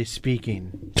language were they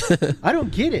speaking? I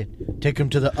don't get it. Take them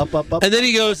to the up. And then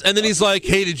he goes, and then he's like,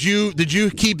 "Hey, did you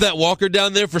keep that walker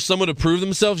down there for someone to prove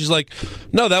themselves?" He's like,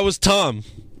 "No, that was Tom,"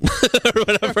 or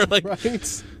whatever. Like,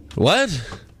 right?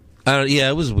 what? I don't. Yeah,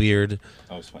 it was weird.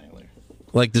 I'll explain it later.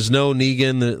 Like, there's no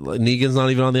Negan. Negan's not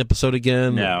even on the episode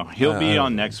again. No, he'll be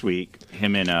on next week.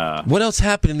 Him and What else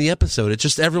happened in the episode? It's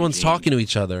just everyone's talking to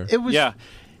each other. It was. yeah.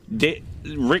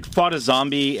 Rick fought a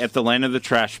zombie at the land of the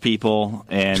trash people,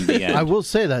 and the end. I will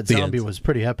say that The zombie end. was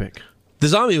pretty epic. The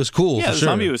zombie was cool. Yeah, for the sure.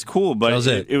 zombie was cool, but That was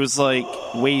it. it was like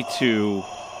way too.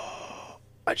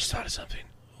 I just thought of something.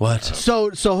 What?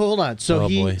 So hold on. So Oh,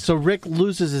 boy. so Rick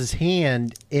loses his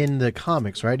hand in the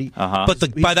comics, right? But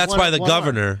that's by the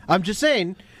governor. I'm just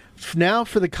saying. Now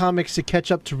for the comics to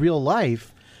catch up to real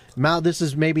life. Now this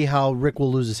is maybe how Rick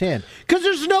will lose his hand, because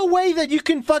there's no way that you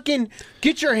can fucking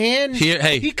get your hand.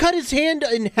 Hey. He cut his hand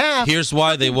in half. Here's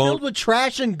why they filled won't. with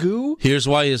trash and goo. Here's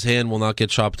why his hand will not get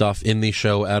chopped off in the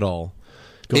show at all.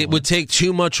 It would take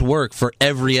too much work for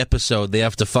every episode. They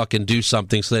have to fucking do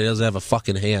something so that he doesn't have a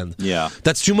fucking hand. Yeah.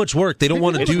 That's too much work. They don't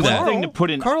want to do that. thing to put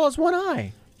in- Carl has one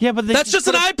eye. Yeah, but That's just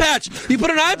an eye patch. You put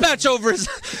an eye patch over his.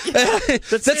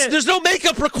 There's no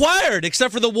makeup required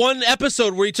except for the one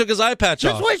episode where he took his eye patch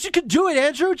That's off. why you could do it,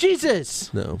 Andrew.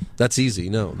 Jesus. No, that's easy.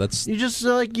 No, that's You just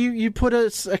like you put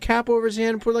a cap over his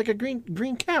hand and put like a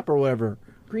green cap or whatever.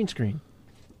 Green screen.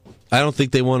 I don't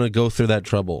think they want to go through that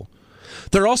trouble.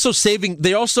 They're also saving.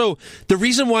 The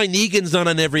reason why Negan's not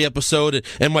on every episode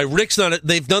and why Rick's not.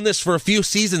 They've done this for a few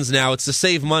seasons now. It's to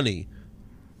save money.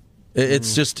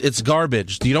 It's just it's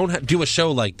garbage. You don't do a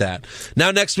show like that.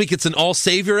 Now next week it's an all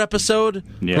savior episode.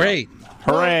 Yeah. Great.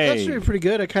 Hooray! Well, that's really pretty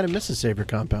good. I kind of miss the Savior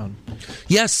compound.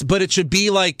 Yes, but it should be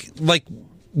like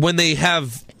when they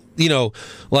have. Part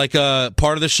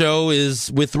of the show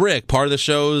is with Rick, part of the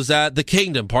show is at the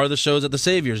Kingdom, part of the show is at the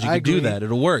Saviors. You I can do agree. that.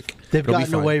 It'll work. They've It'll be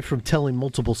gotten fine. away from telling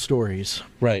multiple stories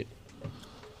Right.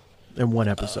 in one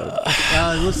episode.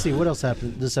 Let's see what else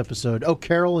happened this episode. Oh,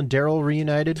 Carol and Daryl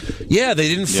reunited. Yeah, they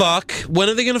didn't fuck. When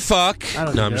are they going to fuck? I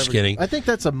don't No, think I'm it just ever- kidding. I think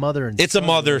that's a mother and It's a son.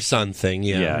 mother-son thing,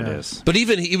 yeah. Yeah, it is. But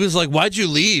even he was like, why'd you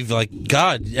leave? Like,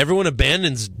 God, everyone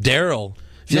abandons Daryl.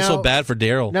 I feel so Now- bad for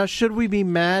Daryl. Now, should we be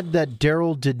mad that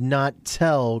Daryl did not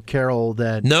tell Carol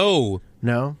that? No.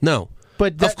 No.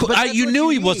 But But that's you what knew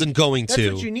he need. wasn't going That's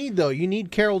to. what you need, though. You need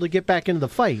Carol to get back into the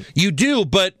fight. You do,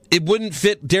 but it wouldn't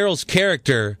fit Daryl's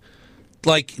character.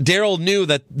 Like, Daryl knew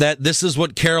that this is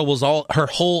what Carol was her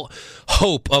whole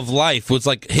hope of life was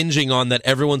like hinging on, that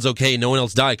everyone's okay, no one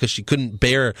else died, because she couldn't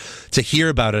bear to hear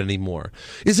about it anymore.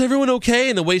 Is everyone okay?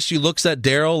 And the way she looks at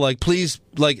Daryl, like, please,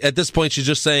 like, at this point she's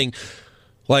just saying,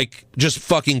 like, just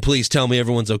fucking please tell me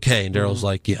everyone's okay. And Daryl's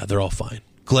like, yeah, they're all fine.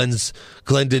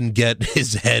 Glenn didn't get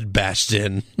his head bashed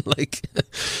in, like,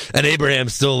 and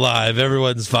Abraham's still alive.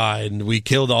 Everyone's fine. We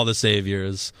killed all the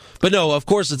saviors. But no, of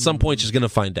course, at some point she's going to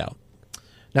find out.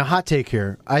 Now, hot take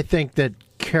here. I think that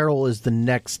Carol is the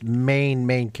next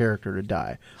main character to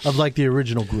die of like the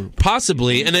original group.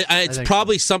 Possibly, and it's think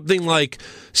probably something like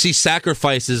she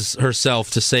sacrifices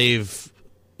herself to save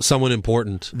someone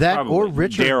important. That Probably. or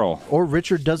Richard, Daryl. or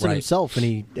Richard does it Right. himself, and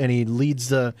he leads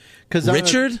the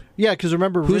Richard? Yeah, because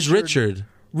remember Who's Richard?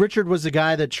 Richard was the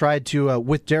guy that tried to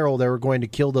with Daryl. They were going to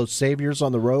kill those saviors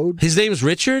on the road. His name's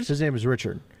Richard? His name is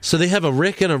Richard. So they have a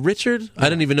Rick and a Richard? I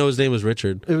didn't even know his name was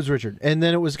Richard. It was Richard, and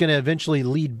then it was going to eventually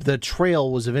lead. The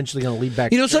trail was eventually going to lead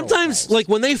back. You know, to Carol's sometimes, house. like,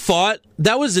 when they fought,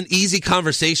 that was an easy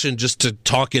conversation just to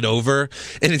talk it over,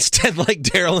 and instead, like,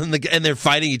 Daryl and they're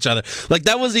fighting each other. Like,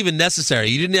 that wasn't even necessary.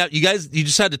 You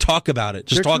just had to talk about it.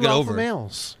 Just They're talk two it alpha over.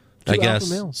 Males. I Two guess.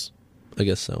 alpha males. I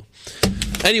guess so.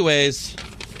 Anyways,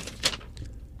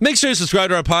 make sure you subscribe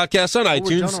to our podcast on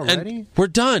iTunes. done already? And we're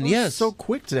done, It was yes. so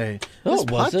quick today. Oh,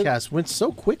 This was it? podcast went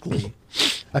so quickly.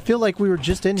 I feel like we were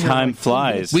just in here. Time like 2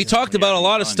 flies. minutes We ago. talked about a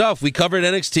lot of fun. stuff. We covered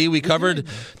NXT. We covered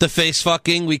the face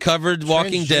fucking. We covered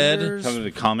Walking Dead. Transgenders, Cover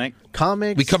the comic.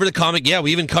 comics. We covered the comic. Yeah,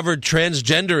 we even covered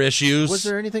transgender issues. Was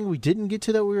there anything we didn't get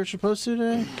to that we were supposed to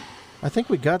today? I think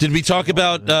we got. Did we talk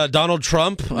about Donald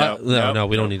Trump? No,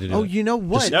 we don't need to do Oh, that. you know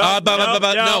what?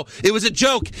 No, it was a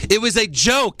joke. It was a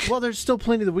joke. Well, there's still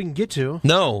plenty that we can get to.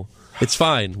 No, it's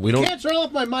fine. We don't. Can't turn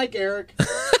off my mic, Eric.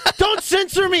 Don't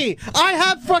censor me. I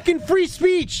have fucking free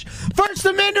speech. First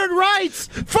Amendment rights.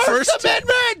 First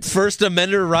Amendment. First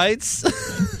Amendment rights.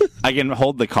 I can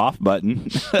hold the cough button.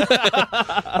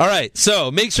 All right,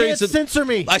 so make sure Can't you censor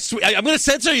me. I'm going to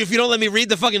censor you if you don't let me read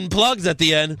the fucking plugs at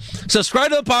the end. Subscribe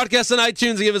to the podcast on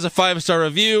iTunes and give us a 5-star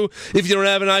review. If you don't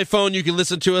have an iPhone, you can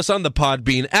listen to us on the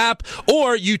Podbean app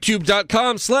or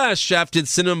youtube.com/Shafted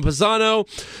Cinema Pisano.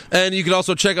 And you can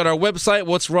also check out our website,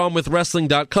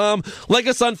 what'swrongwithwrestling.com. Like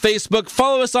us on Facebook,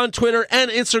 follow us on Twitter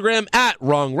and Instagram at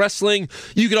Wrong Wrestling.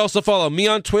 You can also follow me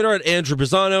on Twitter at Andrew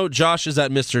Pisano. Josh is at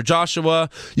Mr. Joshua.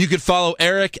 You can follow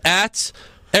Eric at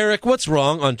Eric What's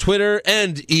Wrong on Twitter,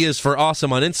 and E is for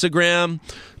Awesome on Instagram.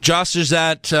 Josh is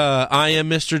at I am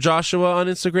Mr. Joshua on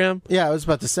Instagram. Yeah, I was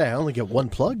about to say I only get one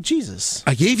plug. Jesus.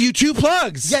 I gave you 2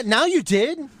 plugs. Yeah, now you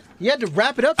did. You had to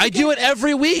wrap it up. I do it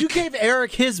every week. You gave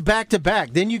Eric his back to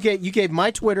back. Then you gave my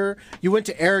Twitter. You went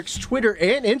to Eric's Twitter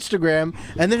and Instagram,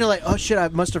 and then you're like, oh shit, I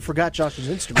must have forgot Josh's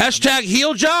Instagram. Hashtag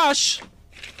Heal Josh.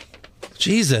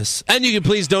 Jesus. And you can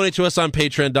please donate to us on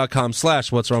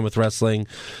patreon.com/What's Wrong with Wrestling.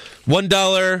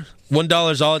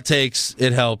 $1 is all it takes.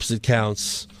 It helps. It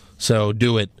counts. So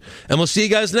do it. And we'll see you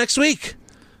guys next week.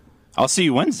 I'll see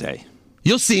you Wednesday.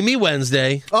 You'll see me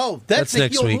Wednesday. Oh, that's a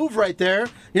next heel week. move right there.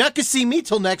 You're not going to see me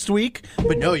till next week,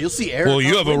 but no, you'll see Eric. Well,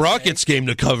 you on have a Wednesday. Rockets game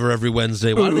to cover every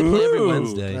Wednesday. Why do they play every Oh,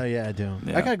 Wednesday? yeah, I do.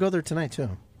 Yeah. I got to go there tonight, too.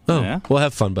 Oh, Yeah. well,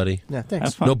 have fun, buddy. Yeah, thanks.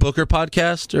 Have fun. No Booker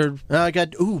podcast or I got,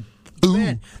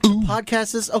 man, the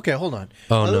podcast is, okay, hold on.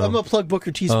 Oh, no. I'm going to plug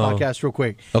Booker T's podcast real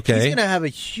quick. Okay. He's going to have a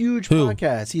huge Who?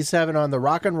 podcast. He's having on the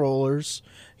Rock and Rollers.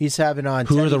 He's having on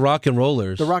who are Teddy- the Rock and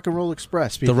Rollers? the Rock and Roll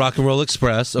Express. The Rock and Roll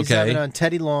Express. He's having Okay. on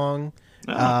Teddy Long,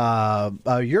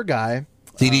 your guy.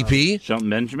 DDP. Shelton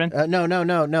Benjamin. No.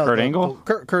 Kurt Angle?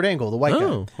 Kurt Angle, the white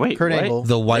Oh. guy. Wait, Kurt what? Angle.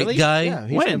 The white Really? guy. Yeah,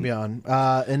 he's When? going to be on.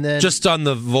 And then Just on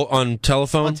the on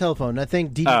telephone. on telephone. I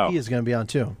think DDP Oh. is going to be on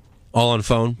too. All on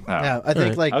phone. Oh. Yeah, I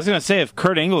think right. I was gonna say if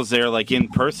Kurt Angle's there, like in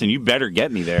person, you better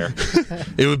get me there.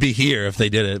 It would be here if they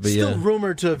did it, but still yeah.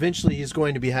 rumored to eventually he's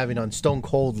going to be having on Stone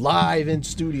Cold live in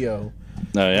studio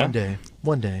Oh yeah,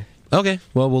 one day. Okay.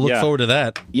 Well, we'll look Yeah. forward to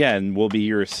that. yeah, and we'll be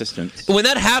your assistants. When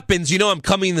that happens, you know I'm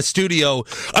coming in the studio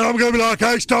and I'm gonna be like,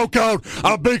 "Hey, Stone Cold,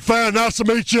 I'm a big fan. Nice to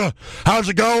meet you. How's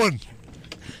it going?"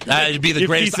 It'd be the You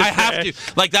greatest. piece of I have to.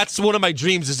 Like, that's one of my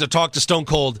dreams is to talk to Stone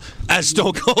Cold as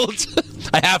Stone Cold.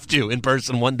 I have to in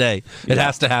person one day. It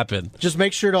has to happen. Just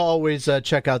make sure to always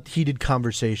check out Heated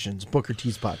Conversations, Booker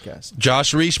T's podcast.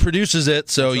 Josh Reese produces it,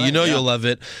 so you know you'll love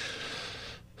it.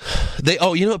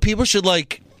 You know what? People should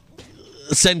like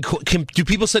send. Do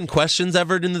people send questions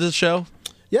ever into the show?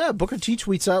 Yeah, Booker T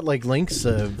tweets out like links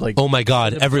of like. Oh my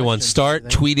God! random Everyone, questions start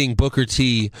and everything. tweeting Booker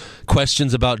T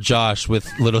questions about Josh with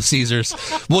Little Caesars.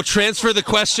 We'll transfer the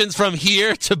questions from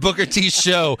here to Booker T's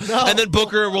show, and then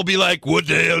Booker will be like, "What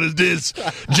the hell is this,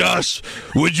 Josh?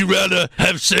 Would you rather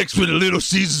have sex with a Little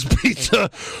Caesars pizza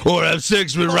or have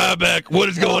sex with Ryback? What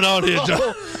is going on here,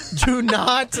 Josh? Do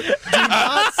not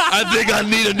I think I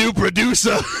need a new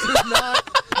producer."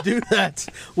 do that.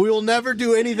 We will never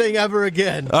do anything ever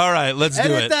again. All right, let's do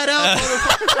Edit it. that out,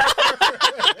 motherfucker.